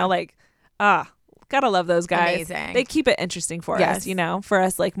Brad, you know, like, gotta love those guys. Amazing. They keep it interesting for us, you know, for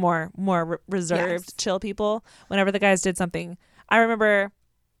us like more reserved, chill people. Whenever the guys did something, I remember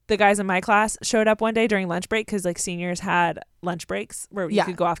the guys in my class showed up one day during lunch break because like seniors had lunch breaks where you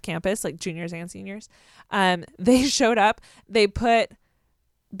could go off campus, like juniors and seniors. They showed up. They put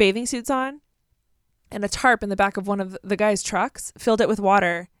bathing suits on and a tarp in the back of one of the guys' trucks, filled it with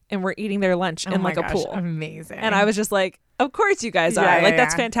water, and were eating their lunch in like a pool. Amazing. And I was just like, of course you guys are. Like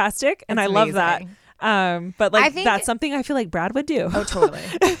that's fantastic. And I love that. But like that's something I feel like Brad would do. Oh, totally.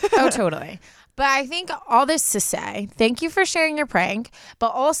 Totally. But I think all this to say, thank you for sharing your prank. But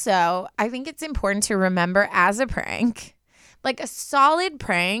also, I think it's important to remember as a prank, like a solid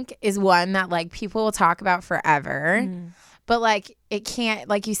prank is one that like people will talk about forever. But like it can't,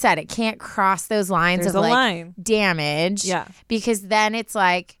 like you said, it can't cross those lines of like damage. Yeah. Because then it's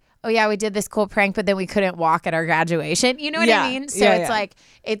like, oh yeah, we did this cool prank, but then we couldn't walk at our graduation. You know what I mean? So it's like,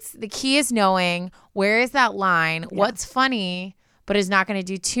 it's the key is knowing where is that line, what's funny, but is not going to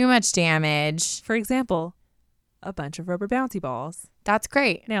do too much damage. For example, a bunch of rubber bouncy balls. That's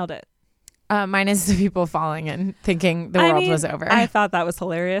great. Nailed it. Mine is the people falling and thinking the world was over. I thought that was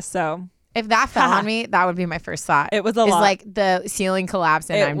hilarious. So if that fell on me, that would be my first thought. It was a lot. Like the ceiling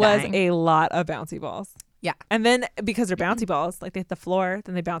collapsed and I'm dying. It was a lot of bouncy balls. Yeah. And then because they're bouncy balls, like they hit the floor,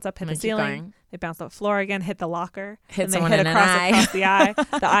 then they bounce up, hit the ceiling. They bounce up the floor again, hit the locker. Hit and someone they hit in across the eye,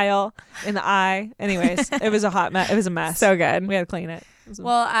 the aisle, in the eye. Anyways, it was a hot mess. It was a mess. So good. We had to clean it.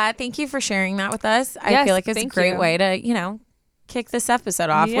 Well, thank you for sharing that with us. I feel like it's a great way to, you know, kick this episode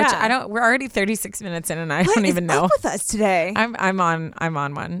off, which we're already 36 minutes in and I don't even know. What is up with us today? I'm on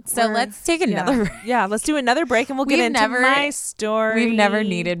one. So let's take another break. Yeah, let's do another break and we'll get into my story. We've never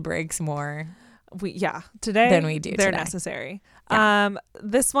needed breaks more. Today than we do. They're necessary.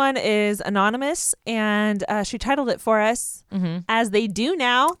 This one is anonymous and she titled it for us as they do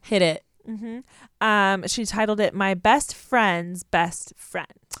now. Hit it. She titled it "My Best Friend's Best Friend."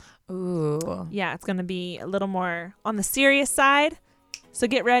 Ooh. Yeah, it's gonna be a little more on the serious side. So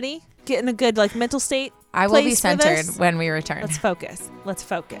get ready. Get in a good like mental state. I will be centered when we return. Let's focus.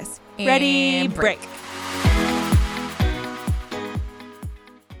 And ready, break.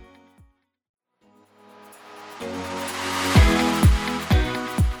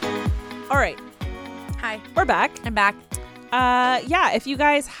 All right. Hi. We're back. I'm back. If you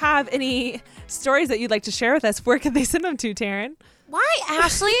guys have any stories that you'd like to share with us, where can they send them to, Taryn? Why,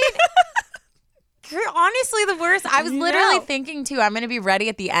 Ashley? You're honestly the worst. I was literally thinking, too, I'm going to be ready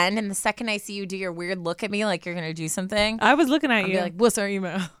at the end, and the second I see you do your weird look at me like you're going to do something. I was looking at you. Be like, what's our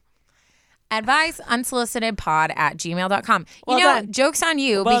email? adviceunsolicitedpod@gmail.com. Joke's on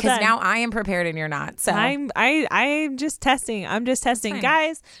you because now I am prepared and you're not. So I'm just testing.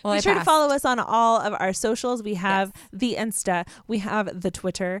 Guys, be sure to follow us on all of our socials. We have the Insta, we have the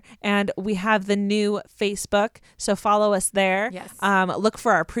Twitter, and we have the new Facebook. So follow us there. Yes. Look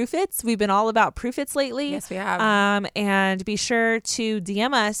for our Proofits. We've been all about Proofits lately. Yes, we have. And be sure to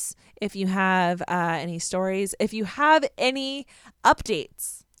DM us if you have any stories, if you have any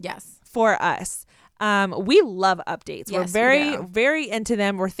updates. Yes. For us. We love updates. We're very into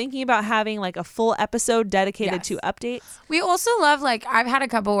them. We're thinking about having like a full episode dedicated to updates. We also love, like, I've had a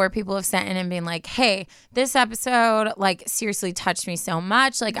couple where people have sent in and been like, hey, this episode like seriously touched me so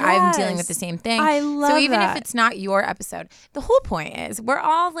much. Like I'm dealing with the same thing. I love So even that. if it's not your episode, the whole point is we're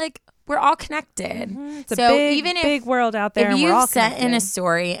we're all connected. It's a big world out there. If and we're all you've sent in a connected.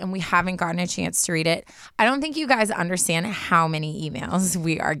 story and we haven't gotten a chance to read it, I don't think you guys understand how many emails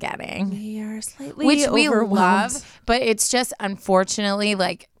we are getting. We are slightly Which we overwhelmed. love, but it's just unfortunately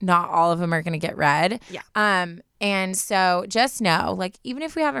like not all of them are going to get read. Yeah. And so just know, like, even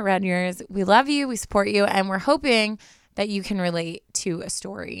if we haven't read yours, we love you, we support you, and we're hoping that you can relate to a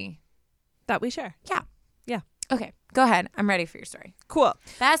story that we share. Yeah. Yeah. Okay, go ahead. I'm ready for your story. Cool.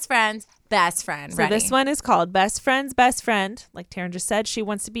 Best friend. So Ready. this one is called Best Friend's Best Friend. Like Taryn just said, she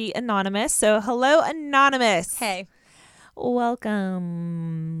wants to be anonymous. So hello, anonymous. Hey.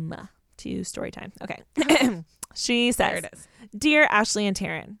 Welcome to story time. Okay. She says, There it is. Dear Ashley and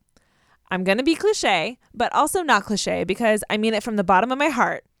Taryn, I'm going to be cliche, but also not cliche because I mean it from the bottom of my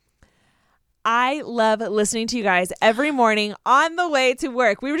heart. I love listening to you guys every morning on the way to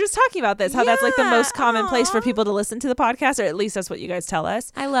work. We were just talking about this, how that's like the most common place for people to listen to the podcast, or at least that's what you guys tell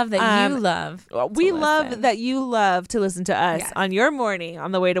us. I love that you love. We love that you love to listen to us on your morning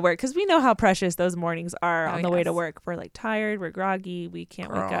on the way to work, because we know how precious those mornings are on the way to work. We're like tired, we're groggy, we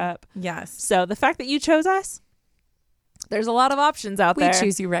can't wake up. Yes. So the fact that you chose us, there's a lot of options out there. We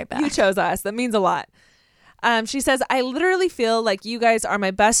choose you right back. You chose us. That means a lot. She says, I literally feel like you guys are my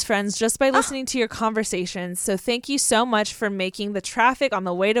best friends just by listening to your conversations. So thank you so much for making the traffic on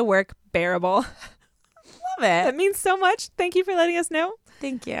the way to work bearable. Love it. That means so much. Thank you for letting us know.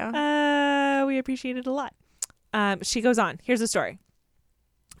 Thank you. We appreciate it a lot. She goes on. Here's the story.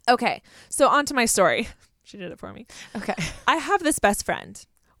 Okay, so on to my story. She did it for me. Okay. I have this best friend.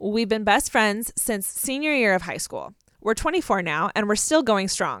 We've been best friends since senior year of high school. We're 24 now, and we're still going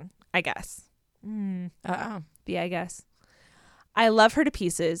strong, I guess. Uh-oh. Yeah, I guess. I love her to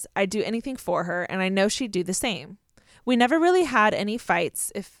pieces. I'd do anything for her, and I know she'd do the same. We never really had any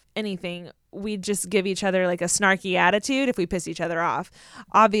fights. If anything, we'd just give each other like a snarky attitude if we pissed each other off.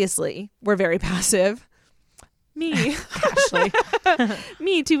 Obviously, we're very passive. Me. Ashley.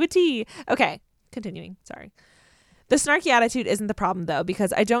 Me to a T. Okay, continuing. Sorry. The snarky attitude isn't the problem, though,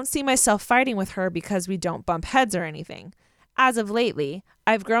 because I don't see myself fighting with her because we don't bump heads or anything. As of lately,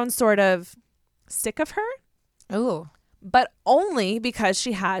 I've grown sort of sick of her. Ooh. But only because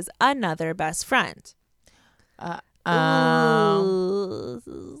she has another best friend.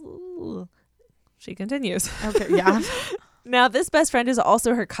 She continues. Okay, yeah. Now, this best friend is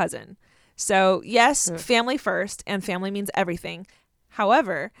also her cousin. So, yes, family first, and family means everything.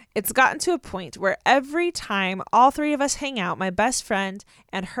 However, it's gotten to a point where every time all three of us hang out, my best friend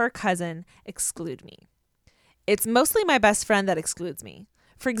and her cousin exclude me. It's mostly my best friend that excludes me.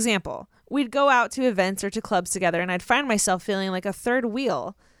 For example, we'd go out to events or to clubs together, and I'd find myself feeling like a third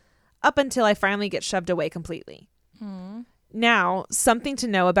wheel up until I finally get shoved away completely. Now, something to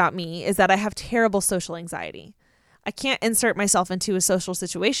know about me is that I have terrible social anxiety. I can't insert myself into a social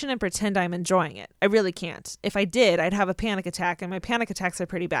situation and pretend I'm enjoying it. I really can't. If I did, I'd have a panic attack, and my panic attacks are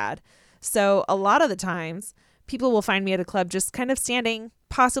pretty bad. So a lot of the times, people will find me at a club just kind of standing,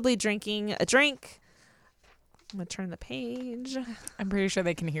 possibly drinking a drink. I'm going to turn the page. I'm pretty sure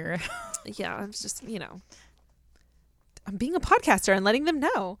they can hear it. Yeah, I'm just, I'm being a podcaster and letting them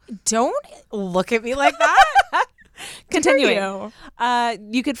know. Don't look at me like that. Continuing.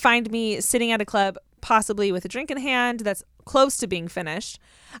 You could find me sitting at a club, possibly with a drink in hand that's close to being finished.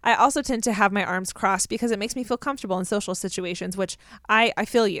 I also tend to have my arms crossed because it makes me feel comfortable in social situations, which I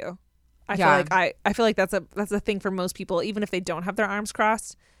feel you. I feel like that's a thing for most people. Even if they don't have their arms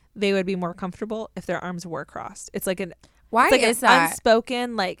crossed, they would be more comfortable if their arms were crossed. It's like an that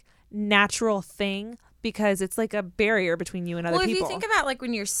unspoken, like, natural thing, because it's like a barrier between you and other people. Well, if you think about like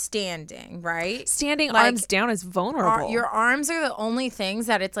when you're standing, right? Standing like, arms down is vulnerable. Your arms are the only things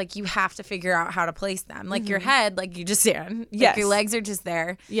that it's like you have to figure out how to place them. Like your head, like you just stand. Yes. Like your legs are just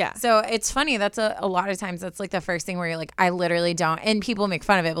there. Yeah. So it's funny. That's a lot of times that's like the first thing where you're like, I literally don't. And people make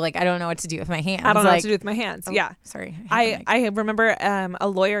fun of it, but like, I don't know what to do with my hands. I don't know what to do with my hands. Oh, yeah. Sorry. I remember a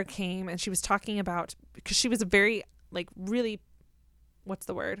lawyer came and she was talking about, because she was a very, like, really, what's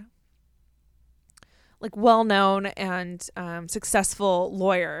the word? Like, well-known and successful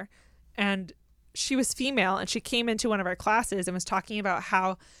lawyer. And she was female, and she came into one of our classes and was talking about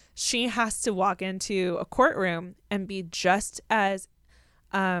how she has to walk into a courtroom and be just as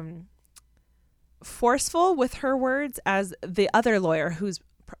forceful with her words as the other lawyer, who's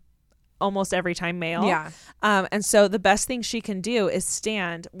almost every time male. Yeah. And so the best thing she can do is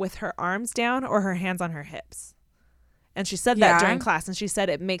stand with her arms down or her hands on her hips. And she said that during class, and she said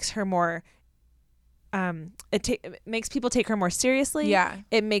it makes her more it makes people take her more seriously. Yeah.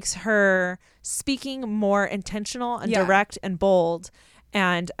 It makes her speaking more intentional and direct and bold.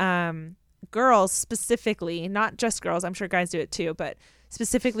 And girls specifically, not just girls, I'm sure guys do it too, but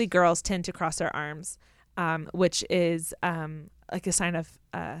specifically girls tend to cross their arms, which is like a sign of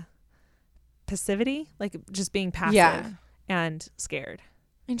passivity, like just being passive and scared.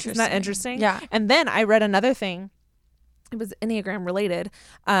 Interesting. Isn't that interesting? Yeah. And then I read another thing. It was Enneagram related,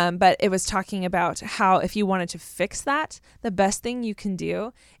 but it was talking about how if you wanted to fix that, the best thing you can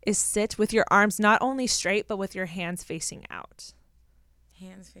do is sit with your arms not only straight, but with your hands facing out.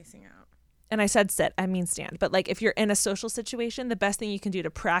 Hands facing out. And I said sit, I mean stand. But like if you're in a social situation, the best thing you can do to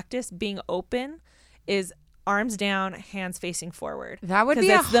practice being open is arms down, hands facing forward. That would be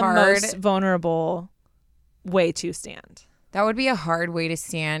the most vulnerable way to stand. That would be a hard way to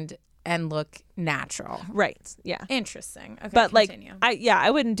stand and look natural. Right. Yeah. Interesting. Okay, but continue.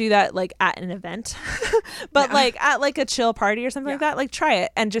 I wouldn't do that like at an event, but like at like a chill party or something like that. Like try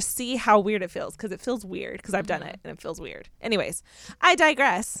it and just see how weird it feels, because it feels weird, because I've done it and it feels weird. Anyways, I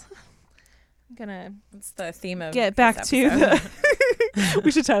digress. I'm gonna. It's the theme of get back to the.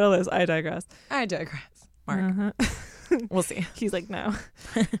 We should title this "I digress." I digress. Mark. We'll see. He's like, no.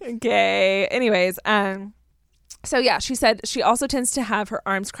 Okay. Anyways, so yeah, she said she also tends to have her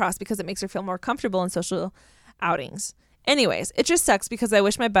arms crossed because it makes her feel more comfortable in social outings. Anyways, it just sucks because I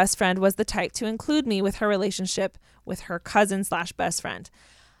wish my best friend was the type to include me with her relationship with her cousin/best friend.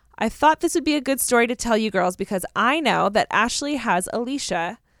 I thought this would be a good story to tell you girls because I know that Ashley has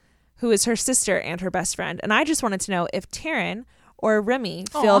Alicia, who is her sister and her best friend. And I just wanted to know if Taryn or Remy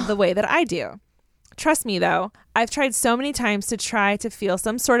feel the way that I do. Trust me, though, I've tried so many times to try to feel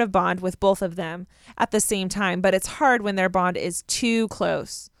some sort of bond with both of them at the same time, but it's hard when their bond is too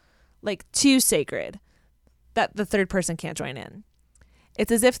close, like too sacred, that the third person can't join in.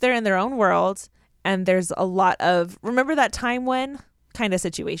 It's as if they're in their own world, and there's a lot of, remember that time when kind of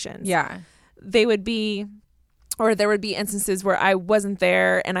situations. Yeah. They would be, or there would be instances where I wasn't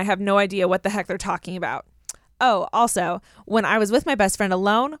there and I have no idea what the heck they're talking about. Oh, also, when I was with my best friend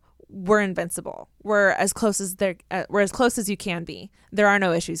alone, we're invincible. We're as close as you can be. There are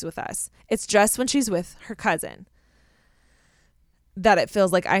no issues with us. It's just when she's with her cousin that it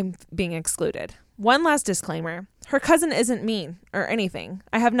feels like I'm being excluded. One last disclaimer. Her cousin isn't mean or anything.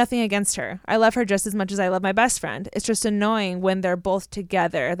 I have nothing against her. I love her just as much as I love my best friend. It's just annoying when they're both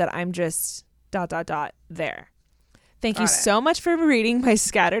together that I'm just ... there. Thank you so much for reading my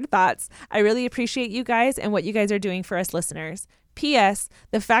scattered thoughts. I really appreciate you guys and what you guys are doing for us listeners. P.S.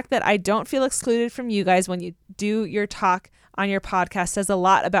 The fact that I don't feel excluded from you guys when you do your talk on your podcast says a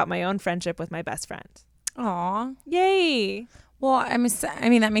lot about my own friendship with my best friend. Aw. Yay. Well, I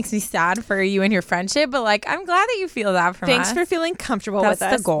mean, that makes me sad for you and your friendship, but like, I'm glad that you feel that from us. Thanks for feeling comfortable with us.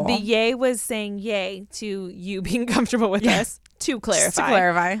 That's the goal. The yay was saying yay to you being comfortable with us, to clarify. Just to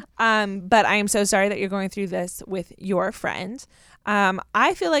clarify. But I am so sorry that you're going through this with your friend.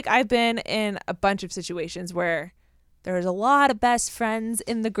 I feel like I've been in a bunch of situations where there's a lot of best friends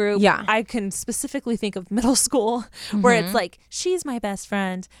in the group. Yeah. I can specifically think of middle school where it's like, she's my best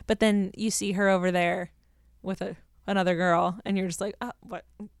friend, but then you see her over there with another girl and you're just like, oh, what?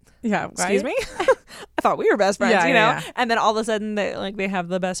 Yeah. Excuse me? I thought we were best friends, you know? Yeah. And then all of a sudden they have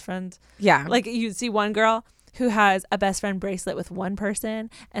the best friend. Yeah. Like you see one girl who has a best friend bracelet with one person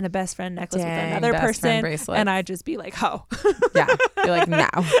and a best friend necklace with another person. And I'd just be like, oh. Yeah. You're like, no.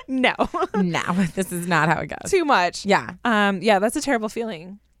 No. This is not how it goes. Too much. Yeah. Yeah, that's a terrible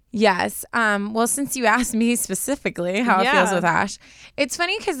feeling. Yes. Well, since you asked me specifically how it feels with Ash, it's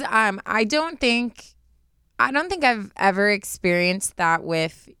funny because I don't think I've ever experienced that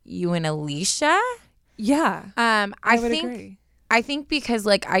with you and Alicia. Yeah. I think because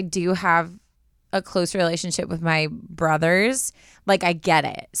like I do have a close relationship with my brothers, like I get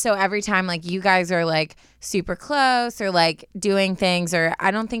it. So every time like you guys are like super close or like doing things, or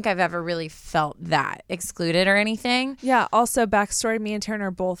I don't think I've ever really felt that excluded or anything. Yeah. Also, backstory, me and Taryn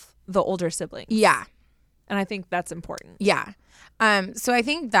are both the older siblings. Yeah. And I think that's important. Yeah. So I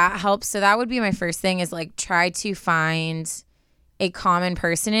think that helps. So that would be my first thing, is like try to find a common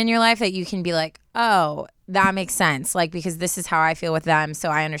person in your life that you can be like, oh, that makes sense. Like, because this is how I feel with them, so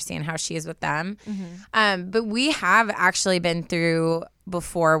I understand how she is with them. Mm-hmm. But we have actually been through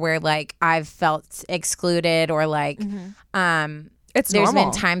before where like I've felt excluded or like it's there's normal.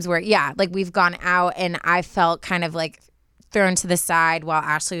 been times where like we've gone out and I felt kind of like thrown to the side while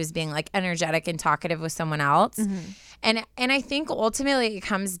Ashley was being like energetic and talkative with someone else. Mm-hmm. And I think ultimately it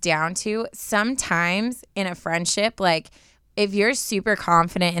comes down to sometimes in a friendship, like if you're super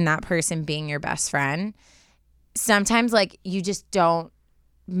confident in that person being your best friend, sometimes like you just don't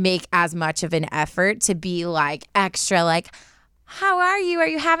make as much of an effort to be like extra like, how are you? Are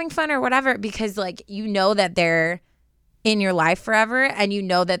you having fun or whatever? Because like you know that they're in your life forever and you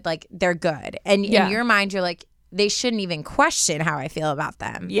know that like they're good. And in your mind you're like, they shouldn't even question how I feel about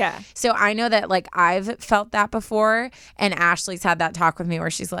them. Yeah. So I know that like I've felt that before, and Ashley's had that talk with me where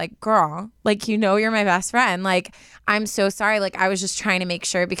she's like, girl, like, you know, you're my best friend. Like, I'm so sorry. Like, I was just trying to make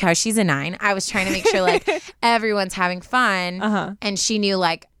sure, because she's a 9, I was trying to make sure like everyone's having fun. And she knew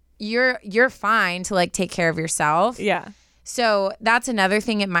like, you're fine to like take care of yourself. Yeah. So that's another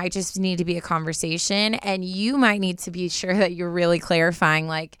thing. It might just need to be a conversation, and you might need to be sure that you're really clarifying,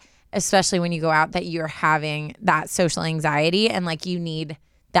 like, especially when you go out, that you're having that social anxiety and like you need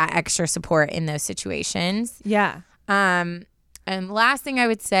that extra support in those situations. Yeah. And last thing I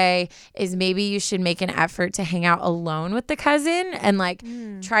would say is maybe you should make an effort to hang out alone with the cousin and like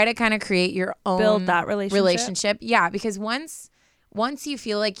try to kind of create your own Build that relationship. Yeah, because once you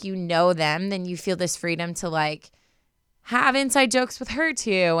feel like you know them, then you feel this freedom to like have inside jokes with her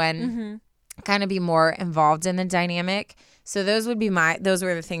too, and kind of be more involved in the dynamic. So those were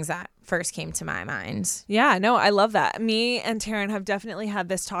the things that first came to my mind. Yeah, no, I love that. Me and Taryn have definitely had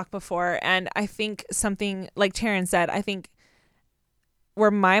this talk before. And I think something like Taryn said, I think where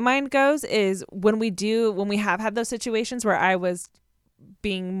my mind goes is when we have had those situations where I was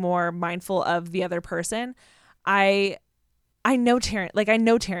being more mindful of the other person, I know Taryn, like I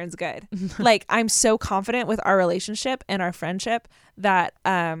know Taryn's good. Like I'm so confident with our relationship and our friendship that,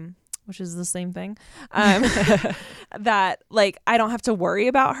 which is the same thing, that like I don't have to worry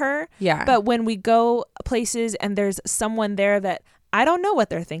about her. Yeah. But when we go places and there's someone there that I don't know what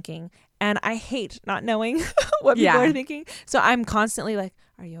they're thinking, and I hate not knowing what people are thinking. So I'm constantly like,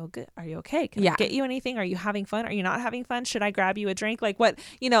 are you good? Are you okay? Can I get you anything? Are you having fun? Are you not having fun? Should I grab you a drink? Like what,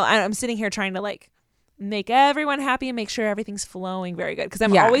 I'm sitting here trying to like make everyone happy and make sure everything's flowing very good. Because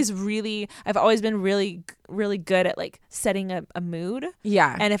I've always been really, really good at like setting a mood.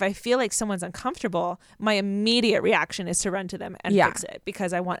 Yeah. And if I feel like someone's uncomfortable, my immediate reaction is to run to them and fix it,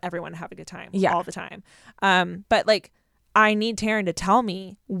 because I want everyone to have a good time all the time. But like I need Taryn to tell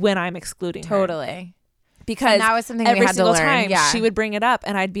me when I'm excluding her. Totally. Because and that was something every we had single to learn. time she would bring it up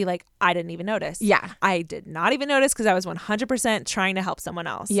and I'd be like, I didn't even notice. Yeah. I did not even notice because I was 100% trying to help someone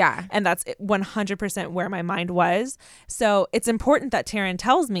else. Yeah. And that's 100% where my mind was. So it's important that Taryn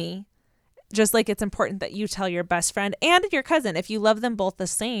tells me, just like it's important that you tell your best friend and your cousin. If you love them both the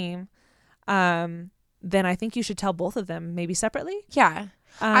same, then I think you should tell both of them maybe separately. Yeah.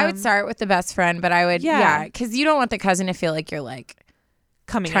 I would start with the best friend, but I would, because you don't want the cousin to feel like you're like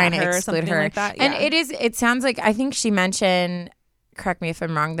trying to at her or exclude something her. like that. And it sounds like, I think she mentioned, correct me if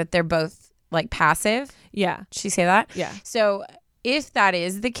I'm wrong, that they're both like passive. Yeah. Did she say that? Yeah. So if that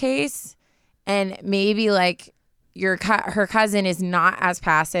is the case, and maybe like her cousin is not as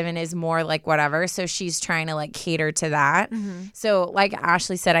passive and is more like whatever, so she's trying to like cater to that. So like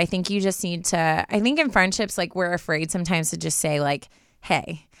Ashley said, I think you just need to, I think in friendships, like we're afraid sometimes to just say like,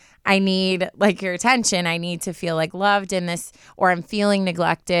 hey, I need like your attention. I need to feel like loved in this, or I'm feeling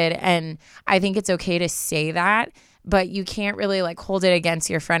neglected. And I think it's okay to say that, but you can't really like hold it against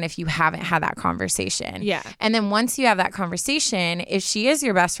your friend if you haven't had that conversation. Yeah. And then once you have that conversation, if she is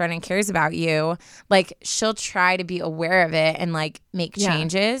your best friend and cares about you, like she'll try to be aware of it and like make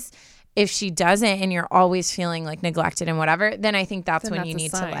changes. If she doesn't and you're always feeling like neglected and whatever, then I think that's when you need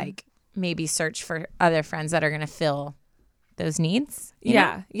to like maybe search for other friends that are going to fill those needs.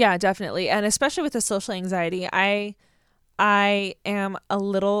 Yeah, definitely. And especially with the social anxiety, I am a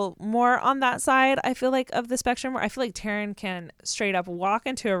little more on that side, I feel like, of the spectrum, where I feel like Taryn can straight up walk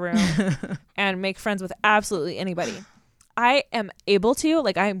into a room and make friends with absolutely anybody. I am able to,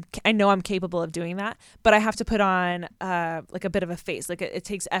 like, I know I'm capable of doing that, but I have to put on like a bit of a face. Like it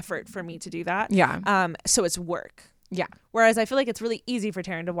takes effort for me to do that. Yeah. So it's work. Yeah. Whereas I feel like it's really easy for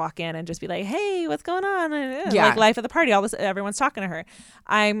Taryn to walk in and just be like, hey, what's going on? And, Yeah. like life at the party. All this, everyone's talking to her.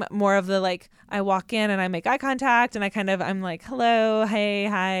 I'm more of the like, I walk in and I make eye contact and I'm like, hello, hey,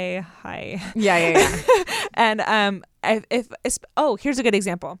 hi. Yeah. And here's a good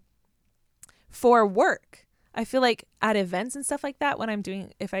example. For work, I feel like at events and stuff like that,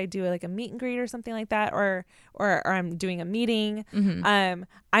 if I do like a meet and greet or something like that, or I'm doing a meeting,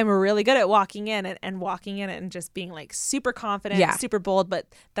 I'm really good at walking in and just being like super confident, super bold, but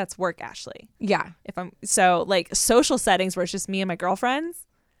that's work, Ashley. Yeah. If I'm so like social settings where it's just me and my girlfriends,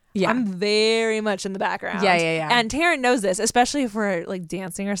 I'm very much in the background. Yeah. And Taryn knows this, especially if we're like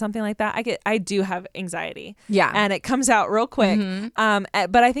dancing or something like that. I do have anxiety. Yeah. And it comes out real quick.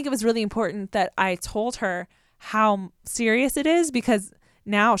 But I think it was really important that I told her how serious it is, because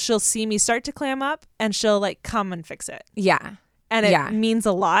now she'll see me start to clam up and she'll like come and fix it. Yeah. And it means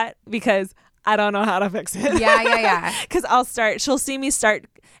a lot because I don't know how to fix it. Yeah. Because she'll see me start,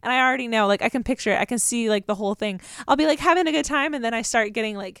 and I already know, like I can picture it. I can see like the whole thing. I'll be like having a good time, and then I start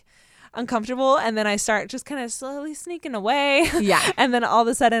getting like, uncomfortable, and then I start just kind of slowly sneaking away. Yeah. And then all of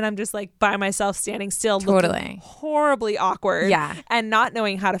a sudden I'm just like by myself standing still, looking horribly awkward. Yeah. And not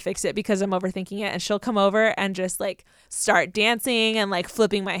knowing how to fix it because I'm overthinking it. And she'll come over and just like start dancing and like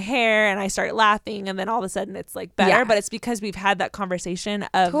flipping my hair, and I start laughing, and then all of a sudden it's like better. Yeah. But it's because we've had that conversation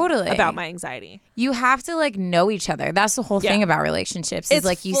of about my anxiety. You have to like know each other. That's the whole thing about relationships. Is It's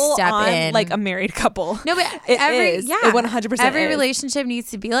like you full step on in like a married couple. No, but It 100% every is. relationship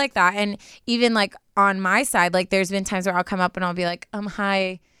needs to be like that. And even like on my side, like there's been times where I'll come up and I'll be like,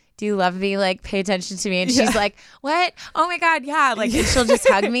 hi, do you love me? Like, pay attention to me. And she's like, what? Oh my God, yeah. Like, and she'll just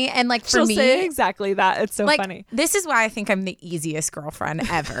hug me. And like for She'll me, say exactly that. It's so like, funny. This is why I think I'm the easiest girlfriend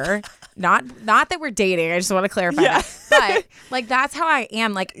ever. Not that we're dating. I just want to clarify that. But like that's how I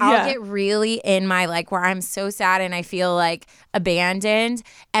am. Like I'll get really in my like where I'm so sad and I feel like abandoned.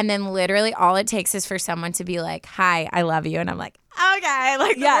 And then literally all it takes is for someone to be like, hi, I love you. And I'm like, okay.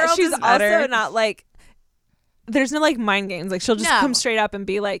 Like the world she's is better. also not like, there's no like mind games. Like she'll just come straight up and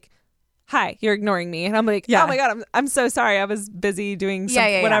be like, hi, you're ignoring me. And I'm like, oh my God, I'm so sorry. I was busy doing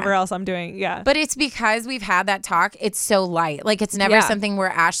whatever else I'm doing. Yeah. But it's because we've had that talk. It's so light. Like it's never something where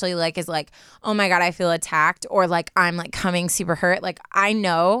Ashley like is like, oh my God, I feel attacked, or like I'm like coming super hurt. Like I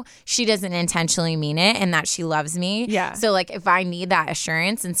know she doesn't intentionally mean it and that she loves me. Yeah. So like if I need that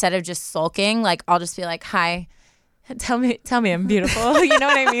assurance, instead of just sulking, like I'll just be like, hi, tell me I'm beautiful. You know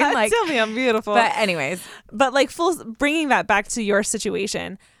what I mean? Like tell me I'm beautiful. But anyways. But like bringing that back to your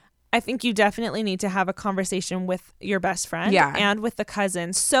situation, I think you definitely need to have a conversation with your best friend and with the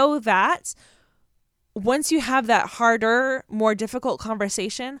cousin, so that once you have that harder, more difficult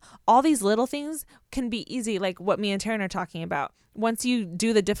conversation, all these little things can be easy, like what me and Taryn are talking about. Once you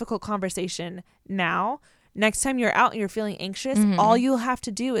do the difficult conversation now, next time you're out and you're feeling anxious, all you'll have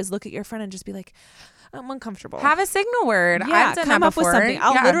to do is look at your friend and just be like, I'm uncomfortable. Have a signal word. Yeah, I've done come that up with before. something.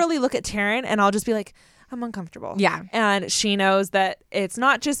 I'll literally look at Taryn and I'll just be like, I'm uncomfortable. Yeah. And she knows that it's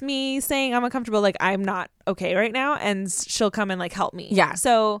not just me saying I'm uncomfortable, like I'm not okay right now, and she'll come and like help me. Yeah.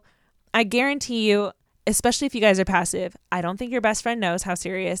 So I guarantee you, especially if you guys are passive, I don't think your best friend knows how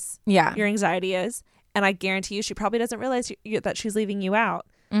serious your anxiety is. And I guarantee you she probably doesn't realize that she's leaving you out.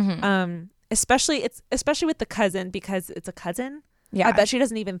 Especially with the cousin, because it's a cousin. Yeah. I bet she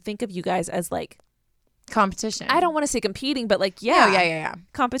doesn't even think of you guys as like competition. I don't want to say competing, but like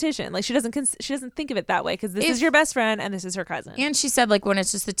competition. Like she doesn't think of it that way, because this is your best friend and this is her cousin. And she said like when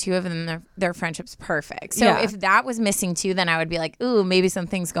it's just the two of them, their friendship's perfect. So if that was missing too, then I would be like, ooh, maybe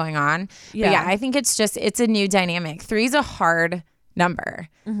something's going on. But I think it's a new dynamic. 3's a hard number.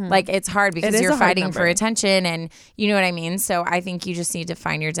 Like it's hard because you're fighting for attention, and you know what I mean. So I think you just need to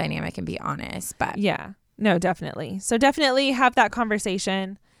find your dynamic and be honest. But no, definitely. So definitely have that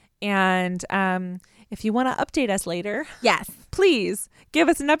conversation, and if you want to update us later, please give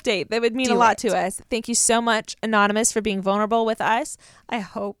us an update. That would mean a lot to us. Thank you so much, Anonymous, for being vulnerable with us. I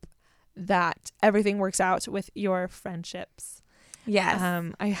hope that everything works out with your friendships. Yes.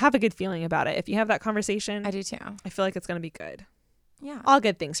 I have a good feeling about it. If you have that conversation, I do too. I feel like it's going to be good. Yeah. All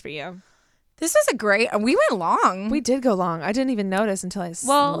good things for you. This is we went long. We did go long. I didn't even notice until I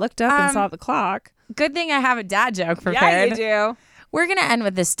looked up and saw the clock. Good thing I have a dad joke prepared. Yeah, you do. We're going to end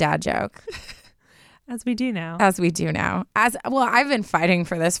with this dad joke. As we do now. As well, I've been fighting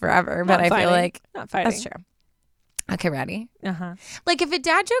for this forever, but I feel like not fighting. That's true. Okay, ready? Uh-huh. Like if a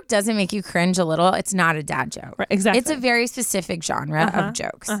dad joke doesn't make you cringe a little, it's not a dad joke. Right, exactly. It's a very specific genre of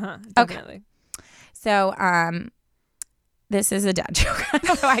jokes. Definitely. Okay. So, this is a dad joke. I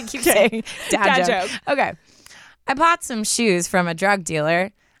don't know why I keep saying dad joke. Okay. I bought some shoes from a drug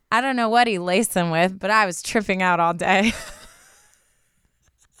dealer. I don't know what he laced them with, but I was tripping out all day.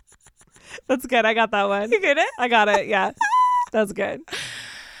 That's good. I got that one. You get it? I got it. Yeah. That's good.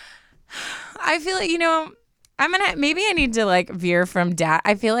 I feel like, maybe I need to like veer from dad.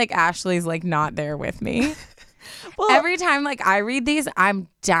 I feel like Ashley's like not there with me. Well, every time like I read these, I'm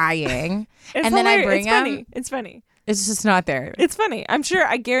dying. And then I bring them. It's funny. It's just not there. It's funny.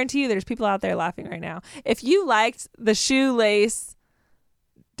 I guarantee you there's people out there laughing right now. If you liked the shoelace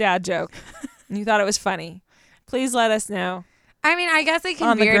dad joke and you thought it was funny, please let us know. I mean, I guess I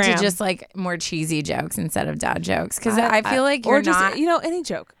can veer to just like more cheesy jokes instead of dad jokes, because I feel like you're not any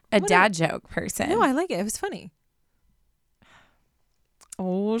joke. A dad joke person. No, I like it. It was funny.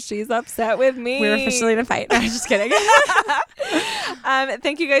 Oh, she's upset with me. We're officially in a fight. I'm just kidding.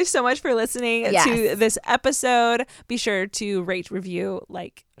 Thank you guys so much for listening to this episode. Be sure to rate, review,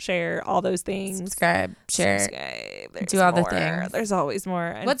 like, share, all those things. Subscribe, share, do all the things. There's always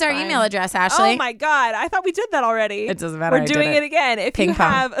more. What's our email address, Ashley? Oh my God. I thought we did that already. It doesn't matter. We're doing it again. If you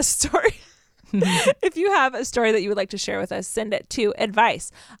have a story. If you have a story that you would like to share with us, send it to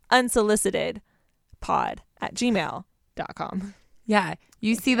adviceunsolicitedpod@gmail.com. Yeah.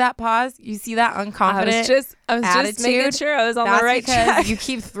 You see that pause? You see that unconfident I was just attitude? making sure I was on That's the right because track. you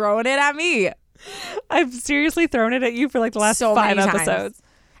keep throwing it at me. I've seriously thrown it at you for like the last So 5 many times. episodes.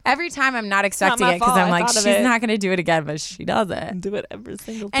 Every time I'm not expecting my it because fault. I'm I like, thought of she's it. not going to do it again, but she does it. Do it every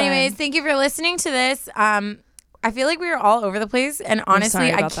single time. Anyways, thank you for listening to this. I feel like we were all over the place, and honestly,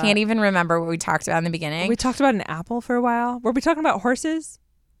 sorry I about can't that. even remember what we talked about in the beginning. We talked about an apple for a while. Were we talking about horses?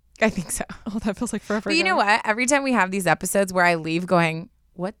 I think so. Oh, that feels like forever But you ago. know what? Every time we have these episodes where I leave going,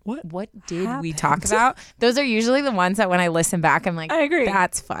 what did we talk about? Those are usually the ones that when I listen back, I'm like, I agree.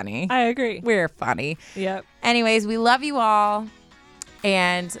 That's funny. I agree. We're funny. Yep. Anyways, we love you all,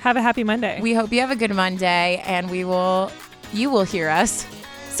 and Have a happy Monday. we hope you have a good Monday, and you will hear us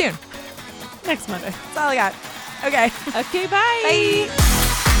soon. Next Monday. That's all I got. Okay. Okay, bye. Bye.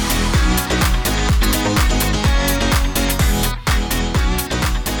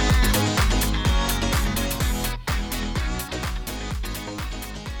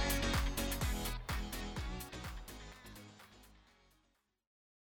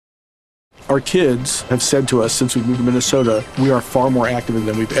 Our kids have said to us since we moved to Minnesota, we are far more active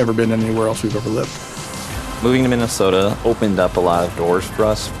than we've ever been anywhere else we've ever lived. Moving to Minnesota opened up a lot of doors for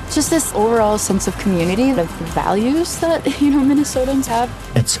us. Just this overall sense of community, of values that, Minnesotans have.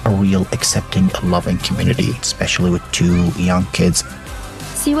 It's a real accepting, loving community, especially with 2 young kids.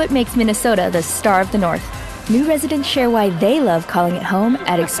 See what makes Minnesota the star of the North. New residents share why they love calling it home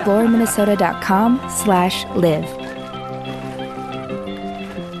at exploreminnesota.com/live.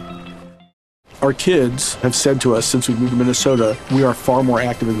 Our kids have said to us since we moved to Minnesota, we are far more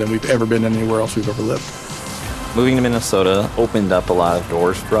active than we've ever been anywhere else we've ever lived. Moving to Minnesota opened up a lot of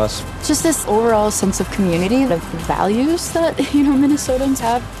doors for us. Just this overall sense of community, of values that, Minnesotans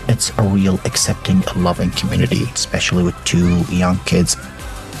have. It's a real accepting, loving community, especially with 2 young kids.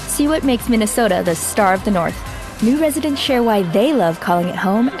 See what makes Minnesota the star of the North. New residents share why they love calling it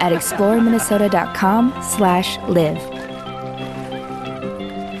home at exploreminnesota.com/live.